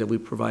subsidies that we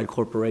provide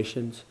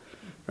corporations,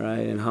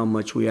 right, and how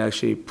much we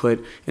actually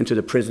put into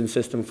the prison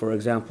system, for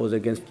example,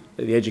 against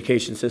the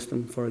education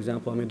system, for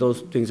example. I mean, those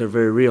things are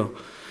very real.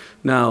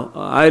 Now,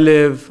 I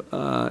live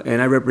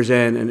and I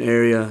represent an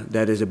area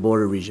that is a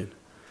border region.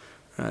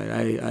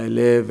 Right? I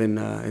live in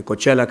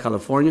Coachella,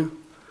 California.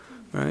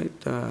 Right?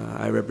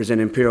 I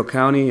represent Imperial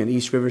County and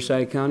East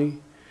Riverside County.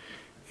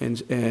 And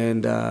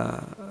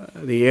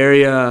the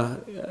area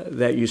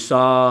that you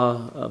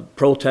saw,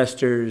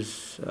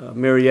 protesters,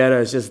 Marietta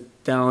is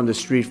just down the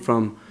street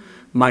from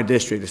my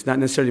district. It's not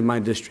necessarily my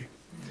district.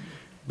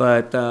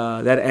 But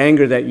that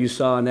anger that you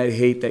saw and that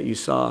hate that you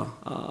saw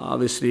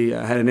obviously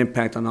had an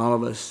impact on all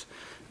of us.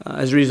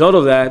 As a result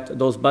of that,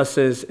 those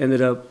buses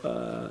ended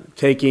up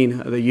taking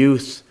the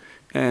youth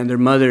and their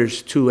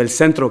mothers to El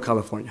Centro,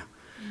 California,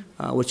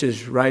 which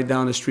is right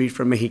down the street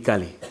from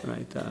Mexicali,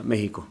 right,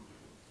 Mexico.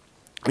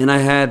 And I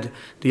had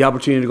the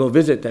opportunity to go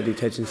visit that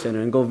detention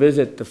center and go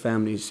visit the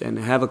families and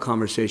have a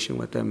conversation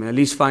with them and at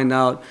least find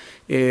out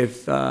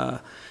if they're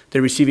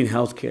receiving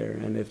health care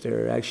and if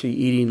they're actually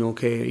eating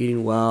okay,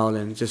 eating well,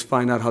 and just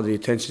find out how the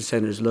detention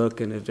centers look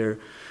and if they're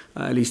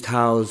at least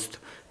housed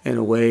in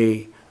a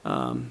way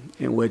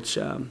in which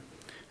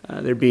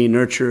they're being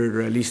nurtured,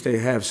 or at least they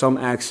have some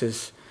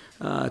access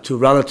to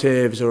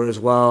relatives or as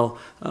well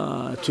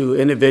to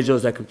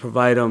individuals that can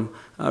provide them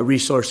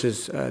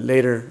resources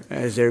later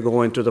as they're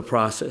going through the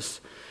process.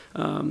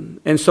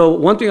 And so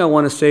one thing I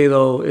want to say,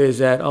 though, is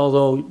that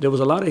although there was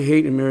a lot of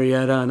hate in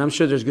Marietta, and I'm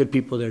sure there's good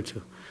people there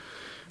too,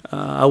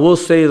 I will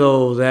say,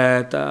 though,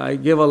 that I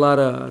give a lot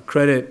of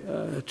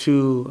credit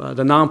to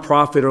the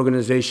nonprofit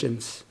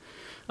organizations,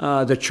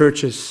 the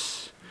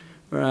churches,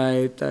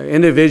 right,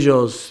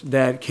 individuals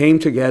that came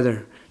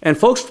together, and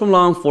folks from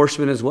law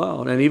enforcement as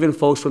well, and even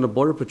folks from the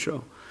Border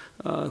Patrol,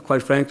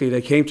 quite frankly,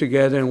 that came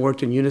together and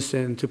worked in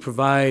unison to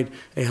provide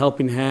a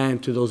helping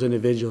hand to those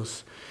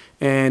individuals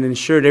and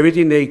ensured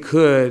everything they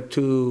could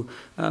to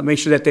make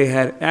sure that they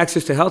had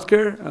access to health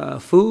care,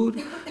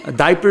 food,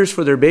 diapers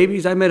for their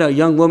babies. I met a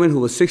young woman who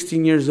was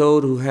 16 years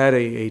old who had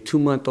a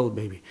 2-month-old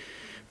baby,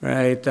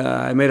 right?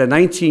 I met a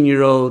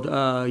 19-year-old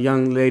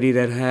young lady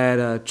that had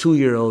a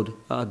 2-year-old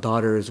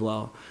daughter as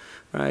well,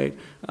 right?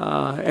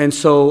 And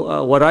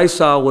so what I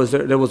saw was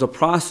there was a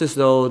process,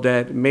 though,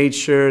 that made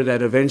sure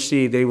that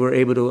eventually they were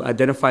able to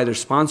identify their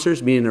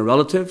sponsors, meaning a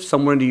relative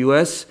somewhere in the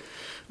U.S.,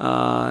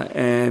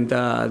 and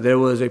there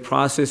was a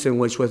process in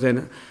which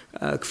within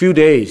a few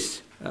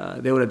days,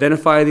 they would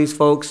identify these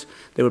folks,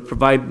 they would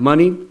provide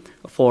money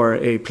for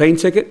a plane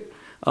ticket,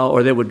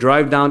 or they would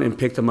drive down and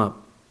pick them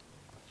up.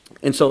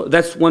 And so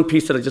that's one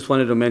piece that I just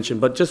wanted to mention,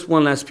 but just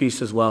one last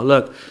piece as well.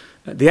 Look,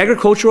 the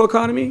agricultural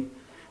economy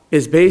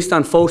is based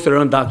on folks that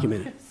are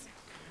undocumented,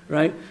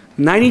 right?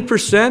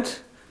 90%,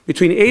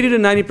 between 80 to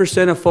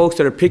 90% of folks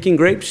that are picking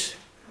grapes,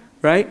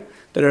 right,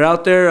 that are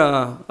out there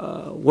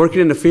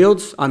working in the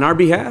fields on our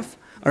behalf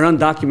are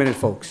undocumented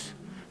folks,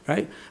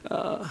 right?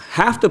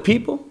 Half the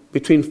people,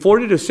 between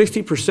 40 to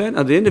 60%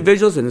 of the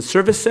individuals in the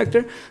service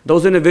sector,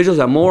 those individuals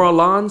that mow our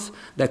lawns,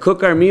 that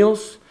cook our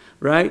meals,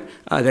 right,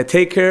 that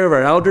take care of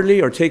our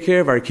elderly or take care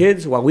of our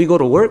kids while we go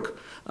to work,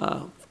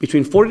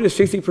 between 40 to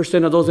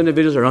 60% of those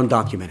individuals are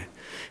undocumented.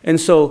 And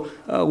so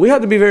we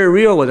have to be very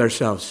real with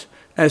ourselves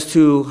as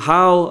to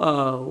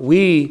how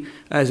we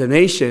as a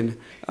nation,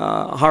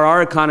 how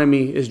our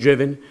economy is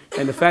driven.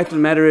 And the fact of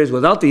the matter is,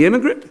 without the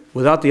immigrant,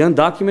 without the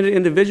undocumented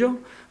individual,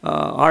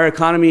 our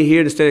economy here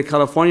in the state of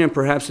California and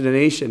perhaps in the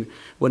nation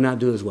would not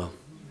do as well.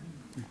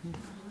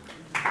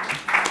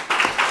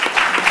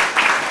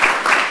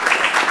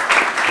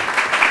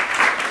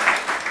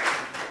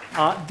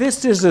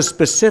 This is a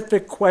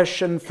specific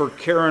question for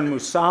Karen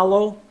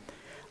Musalo.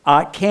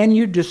 Can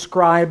you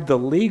describe the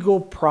legal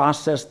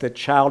process that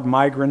child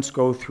migrants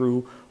go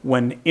through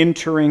when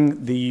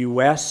entering the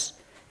U.S.?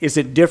 Is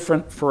it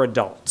different for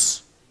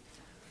adults?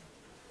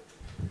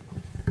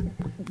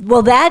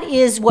 Well, that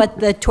is what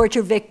the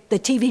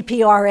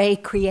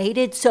TVPRA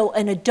created. So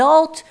an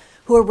adult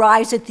who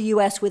arrives at the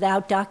U.S.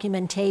 without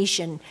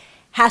documentation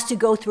has to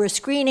go through a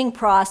screening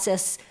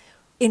process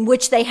in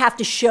which they have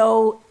to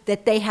show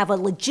that they have a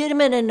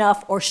legitimate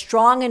enough or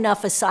strong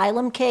enough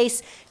asylum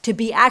case to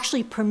be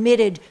actually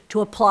permitted to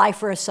apply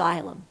for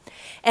asylum.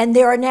 And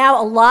there are now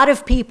a lot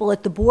of people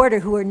at the border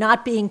who are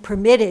not being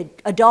permitted,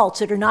 adults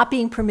that are not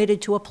being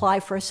permitted to apply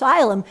for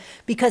asylum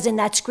because in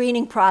that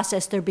screening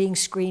process they're being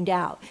screened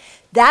out.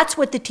 That's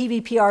what the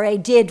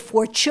TVPRA did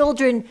for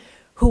children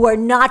who are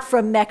not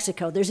from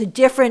Mexico. There's a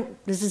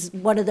different, this is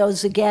one of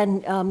those,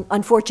 again,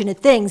 unfortunate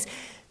things.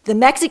 The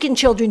Mexican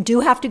children do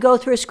have to go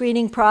through a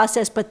screening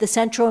process, but the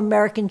Central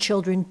American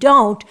children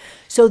don't.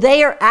 So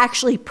they are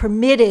actually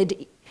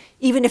permitted,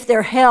 even if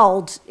they're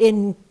held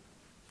in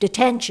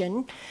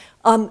detention,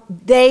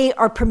 they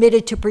are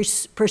permitted to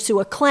pursue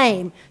a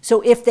claim.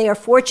 So if they are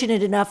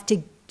fortunate enough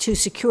to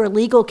secure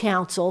legal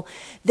counsel,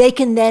 they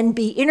can then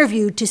be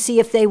interviewed to see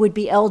if they would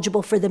be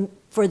eligible for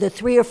the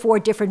 3 or 4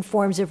 different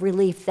forms of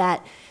relief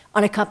that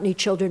unaccompanied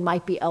children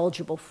might be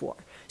eligible for.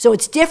 So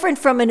it's different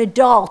from an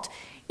adult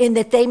in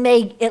that they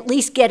may at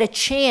least get a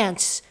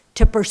chance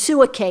to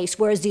pursue a case,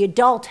 whereas the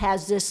adult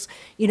has this,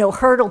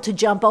 hurdle to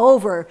jump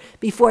over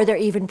before they're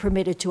even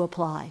permitted to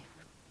apply.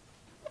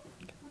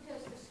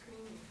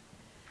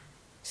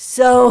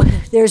 So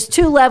there's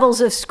 2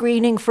 levels of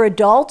screening for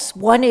adults.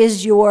 One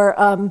is your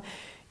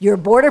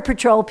Border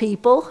Patrol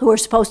people who are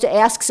supposed to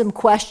ask some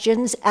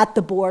questions at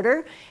the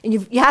border. And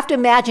you have to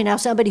imagine how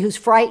somebody who's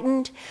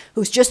frightened,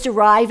 who's just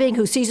arriving,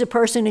 who sees a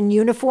person in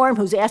uniform,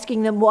 who's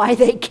asking them why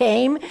they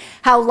came,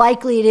 how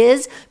likely it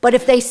is. But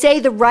if they say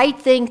the right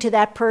thing to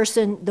that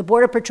person, the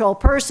Border Patrol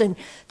person,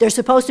 they're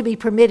supposed to be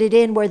permitted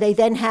in, where they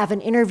then have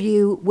an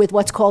interview with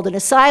what's called an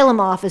asylum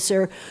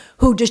officer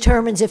who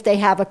determines if they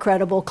have a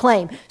credible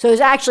claim. So there's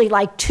actually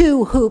like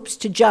 2 hoops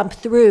to jump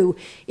through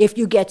if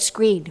you get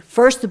screened.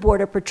 First the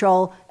Border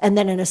Patrol, and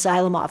then an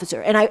asylum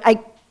officer. And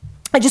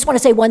I just want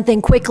to say one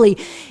thing quickly,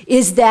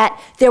 is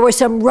that there was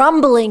some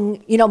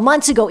rumbling,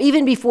 months ago,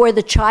 even before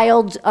the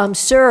child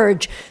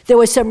surge, there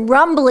was some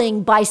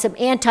rumbling by some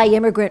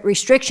anti-immigrant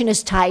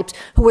restrictionist types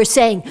who were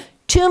saying,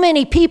 too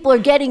many people are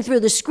getting through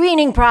the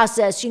screening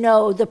process,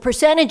 the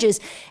percentages.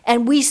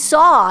 And we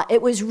saw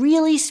it was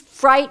really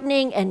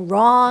frightening and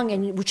wrong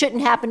and it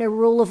shouldn't happen in a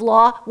rule of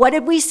law. What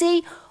did we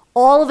see?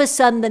 All of a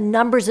sudden, the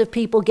numbers of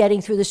people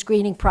getting through the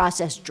screening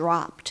process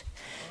dropped.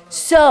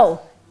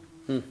 So,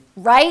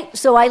 right?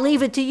 So I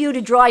leave it to you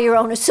to draw your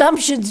own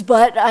assumptions,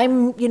 but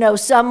I'm,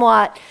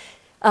 somewhat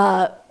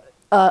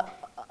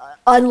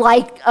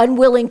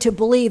unwilling to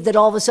believe that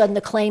all of a sudden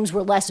the claims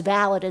were less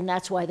valid, and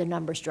that's why the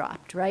numbers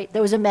dropped, right?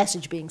 There was a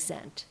message being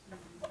sent.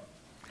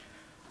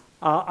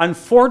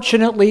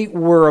 Unfortunately,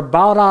 we're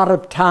about out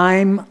of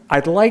time.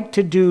 I'd like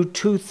to do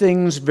two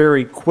things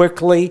very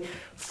quickly.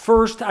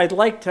 First, I'd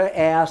like to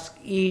ask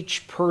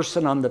each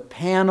person on the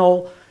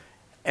panel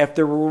if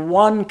there were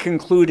one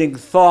concluding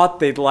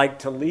thought they'd like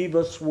to leave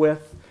us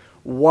with,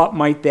 what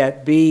might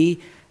that be?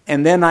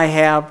 And then I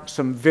have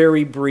some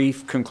very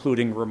brief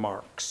concluding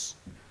remarks.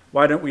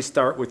 Why don't we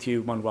start with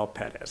you, Manuel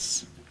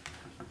Pérez?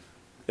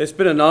 It's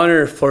been an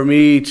honor for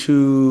me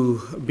to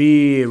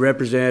be a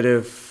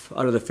representative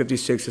out of the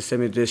 56th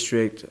Assembly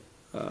District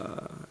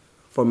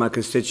for my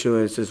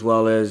constituents as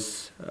well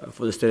as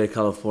for the state of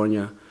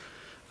California.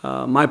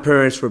 My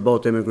parents were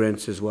both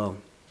immigrants as well.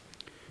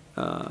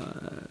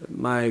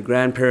 My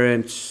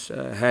grandparents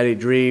had a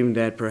dream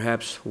that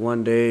perhaps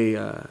one day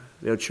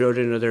their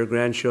children or their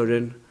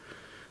grandchildren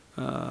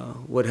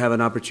would have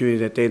an opportunity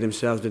that they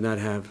themselves did not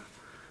have.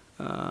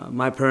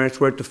 My parents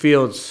worked the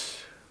fields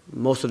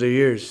most of their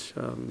years.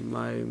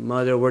 My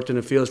mother worked in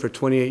the fields for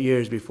 28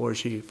 years before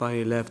she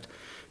finally left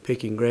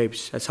picking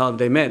grapes. That's how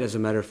they met, as a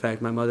matter of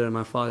fact, my mother and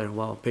my father,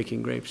 while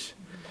picking grapes.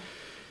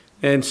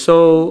 And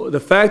so the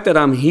fact that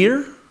I'm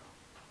here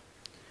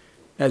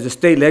as a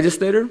state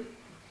legislator,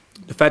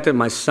 the fact that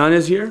my son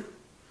is here,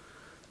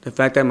 the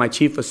fact that my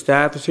chief of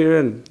staff is here,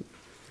 and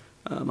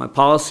my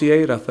policy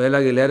aide, Rafael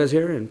Aguilera, is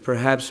here, and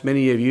perhaps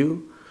many of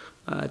you,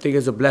 I think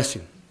is a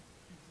blessing.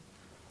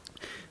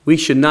 We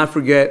should not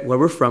forget where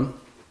we're from,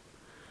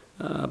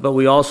 but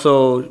we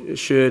also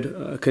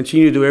should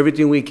continue to do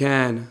everything we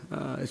can.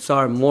 It's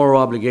our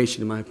moral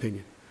obligation, in my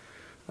opinion,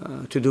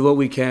 to do what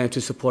we can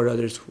to support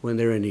others when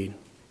they're in need.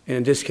 And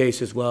in this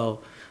case as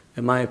well,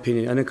 in my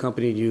opinion,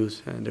 unaccompanied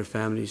youth and their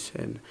families,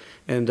 and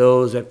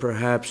those that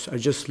perhaps are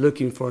just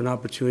looking for an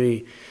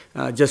opportunity,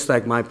 just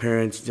like my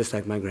parents, just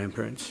like my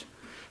grandparents.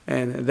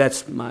 And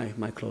that's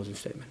my closing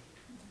statement.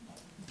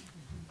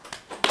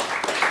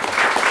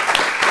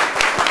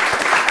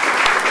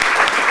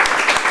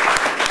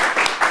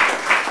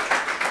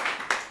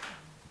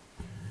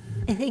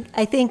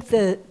 I think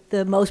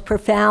the most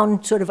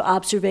profound sort of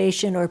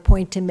observation or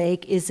point to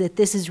make is that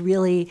this is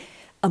really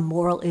a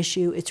moral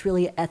issue. It's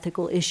really an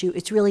ethical issue.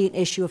 It's really an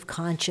issue of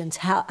conscience.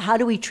 How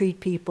do we treat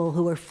people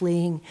who are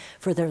fleeing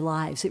for their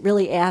lives? It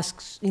really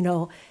asks, you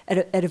know,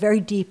 at a very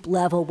deep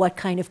level, what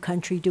kind of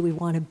country do we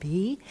want to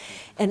be?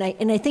 And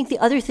I think the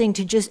other thing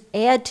to just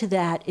add to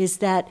that is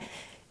that,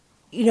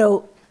 you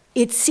know,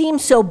 it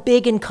seems so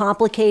big and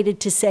complicated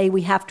to say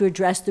we have to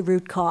address the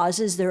root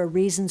causes. There are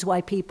reasons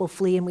why people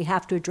flee and we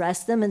have to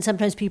address them. And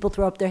sometimes people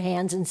throw up their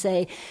hands and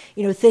say,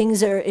 you know,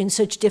 things are in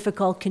such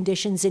difficult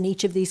conditions in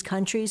each of these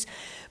countries.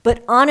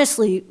 But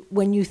honestly,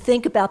 when you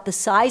think about the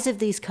size of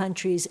these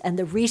countries and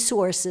the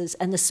resources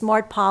and the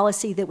smart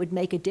policy that would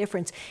make a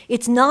difference,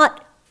 it's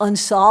not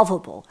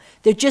unsolvable.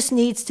 There just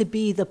needs to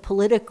be the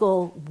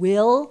political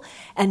will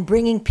and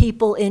bringing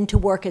people in to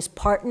work as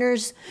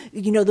partners.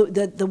 You know,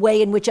 the way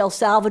in which El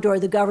Salvador,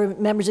 the government,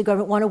 members of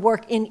government want to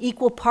work in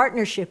equal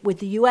partnership with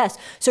the U.S.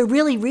 So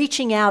really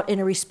reaching out in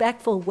a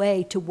respectful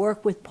way to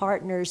work with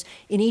partners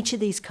in each of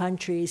these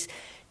countries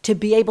to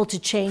be able to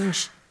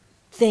change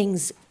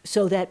things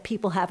so that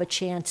people have a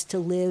chance to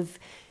live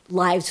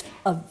lives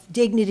of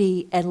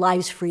dignity and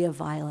lives free of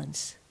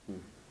violence.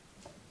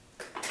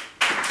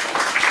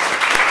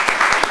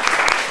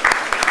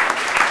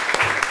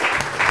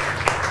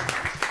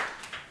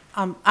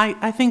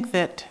 I think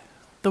that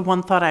the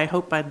one thought I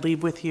hope I'd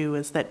leave with you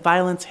is that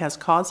violence has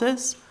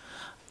causes,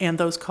 and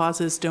those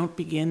causes don't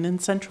begin in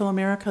Central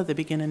America, they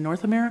begin in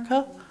North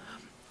America,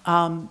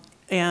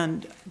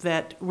 and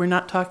that we're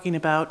not talking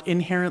about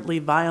inherently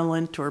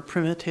violent or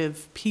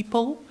primitive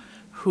people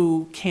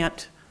who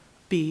can't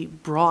be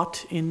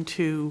brought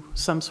into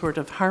some sort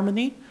of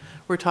harmony.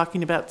 We're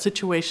talking about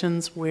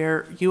situations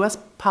where U.S.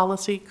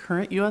 policy,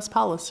 current U.S.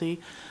 policy,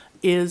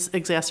 is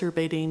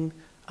exacerbating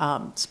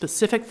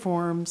specific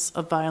forms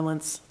of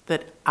violence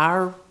that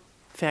are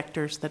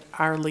factors that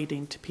are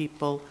leading to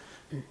people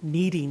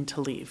needing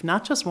to leave,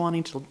 not just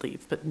wanting to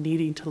leave, but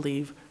needing to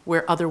leave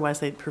where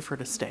otherwise they'd prefer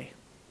to stay.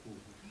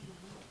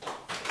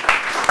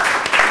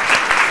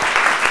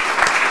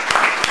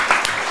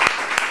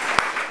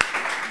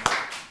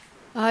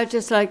 I'd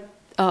just like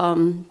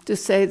to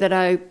say that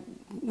I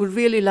would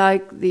really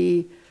like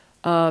the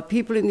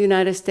people in the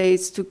United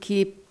States to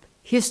keep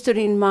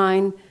history in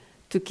mind,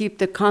 to keep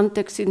the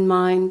context in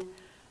mind,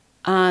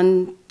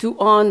 and to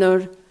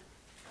honor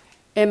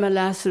Emma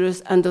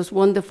Lazarus and those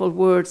wonderful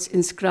words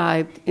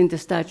inscribed in the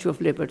Statue of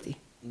Liberty.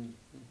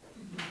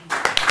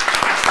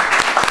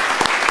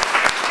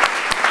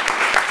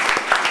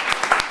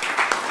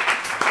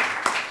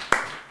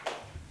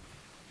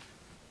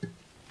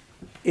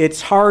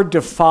 It's hard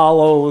to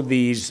follow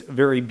these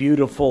very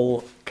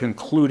beautiful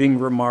concluding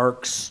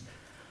remarks,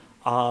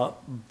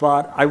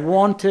 but I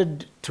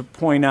wanted to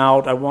point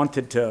out, I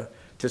wanted to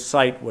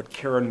cite what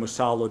Karen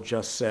Musalo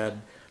just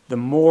said, the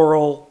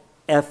moral,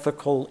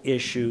 ethical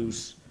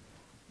issues,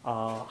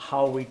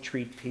 how we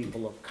treat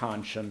people of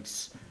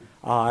conscience.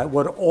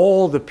 What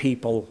all the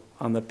people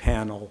on the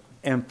panel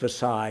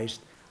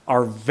emphasized,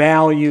 our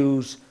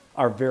values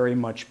are very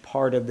much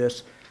part of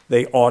this.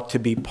 They ought to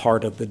be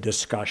part of the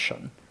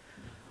discussion.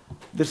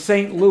 The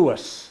St.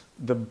 Louis,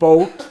 the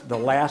boat, the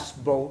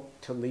last boat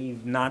to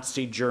leave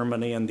Nazi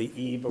Germany on the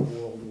eve of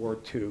World War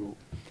II.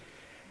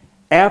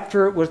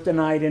 After it was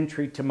denied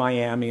entry to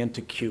Miami and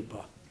to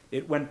Cuba,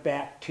 it went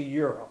back to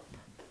Europe.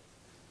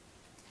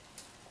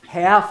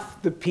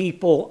 Half the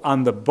people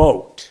on the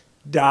boat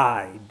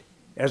died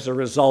as a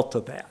result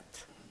of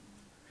that.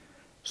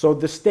 So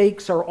the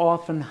stakes are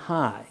often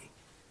high.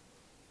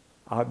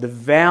 The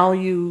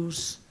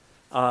values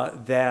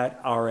that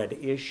are at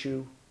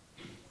issue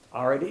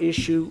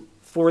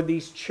for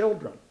these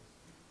children.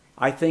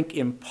 I think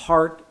in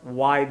part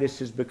why this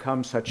has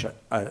become such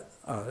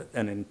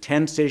an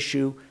intense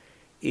issue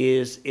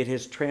is it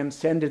has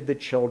transcended the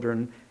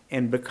children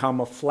and become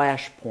a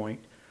flashpoint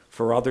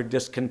for other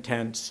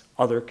discontents,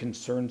 other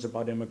concerns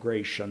about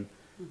immigration,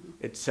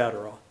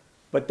 etc.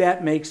 But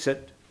that makes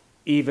it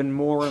even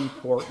more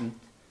important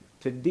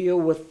to deal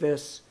with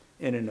this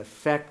in an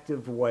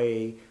effective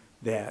way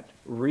that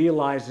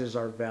realizes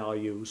our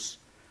values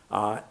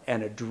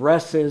and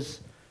addresses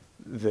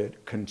the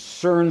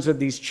concerns of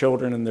these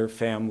children and their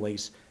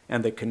families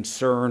and the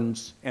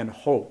concerns and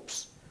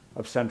hopes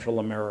of Central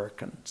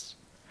Americans.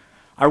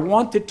 I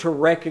wanted to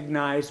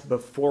recognize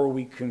before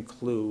we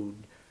conclude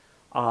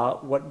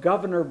what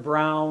Governor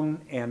Brown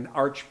and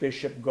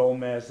Archbishop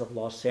Gomez of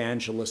Los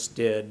Angeles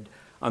did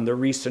on the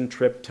recent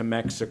trip to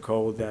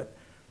Mexico that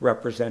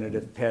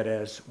Representative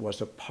Pérez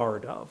was a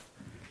part of.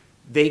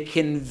 They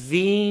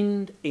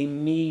convened a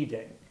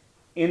meeting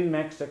in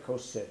Mexico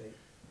City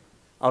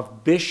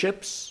of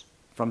bishops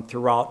from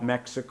throughout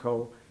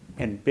Mexico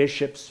and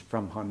bishops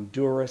from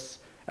Honduras,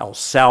 El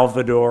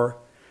Salvador,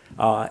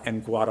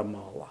 and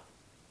Guatemala.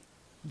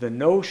 The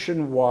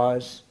notion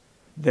was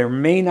there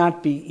may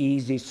not be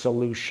easy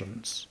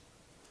solutions,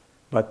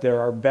 but there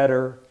are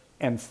better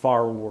and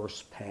far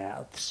worse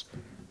paths.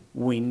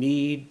 We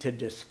need to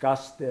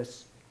discuss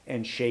this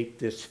and shape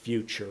this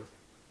future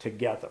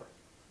together.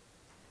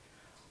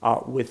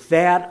 With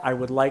that, I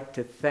would like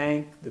to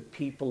thank the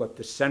people at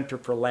the Center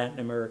for Latin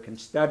American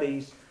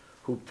Studies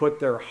who put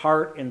their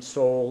heart and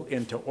soul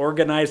into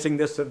organizing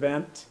this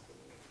event.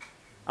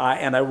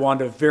 And I want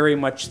to very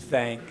much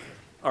thank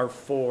our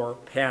 4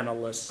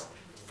 panelists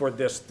for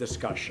this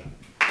discussion.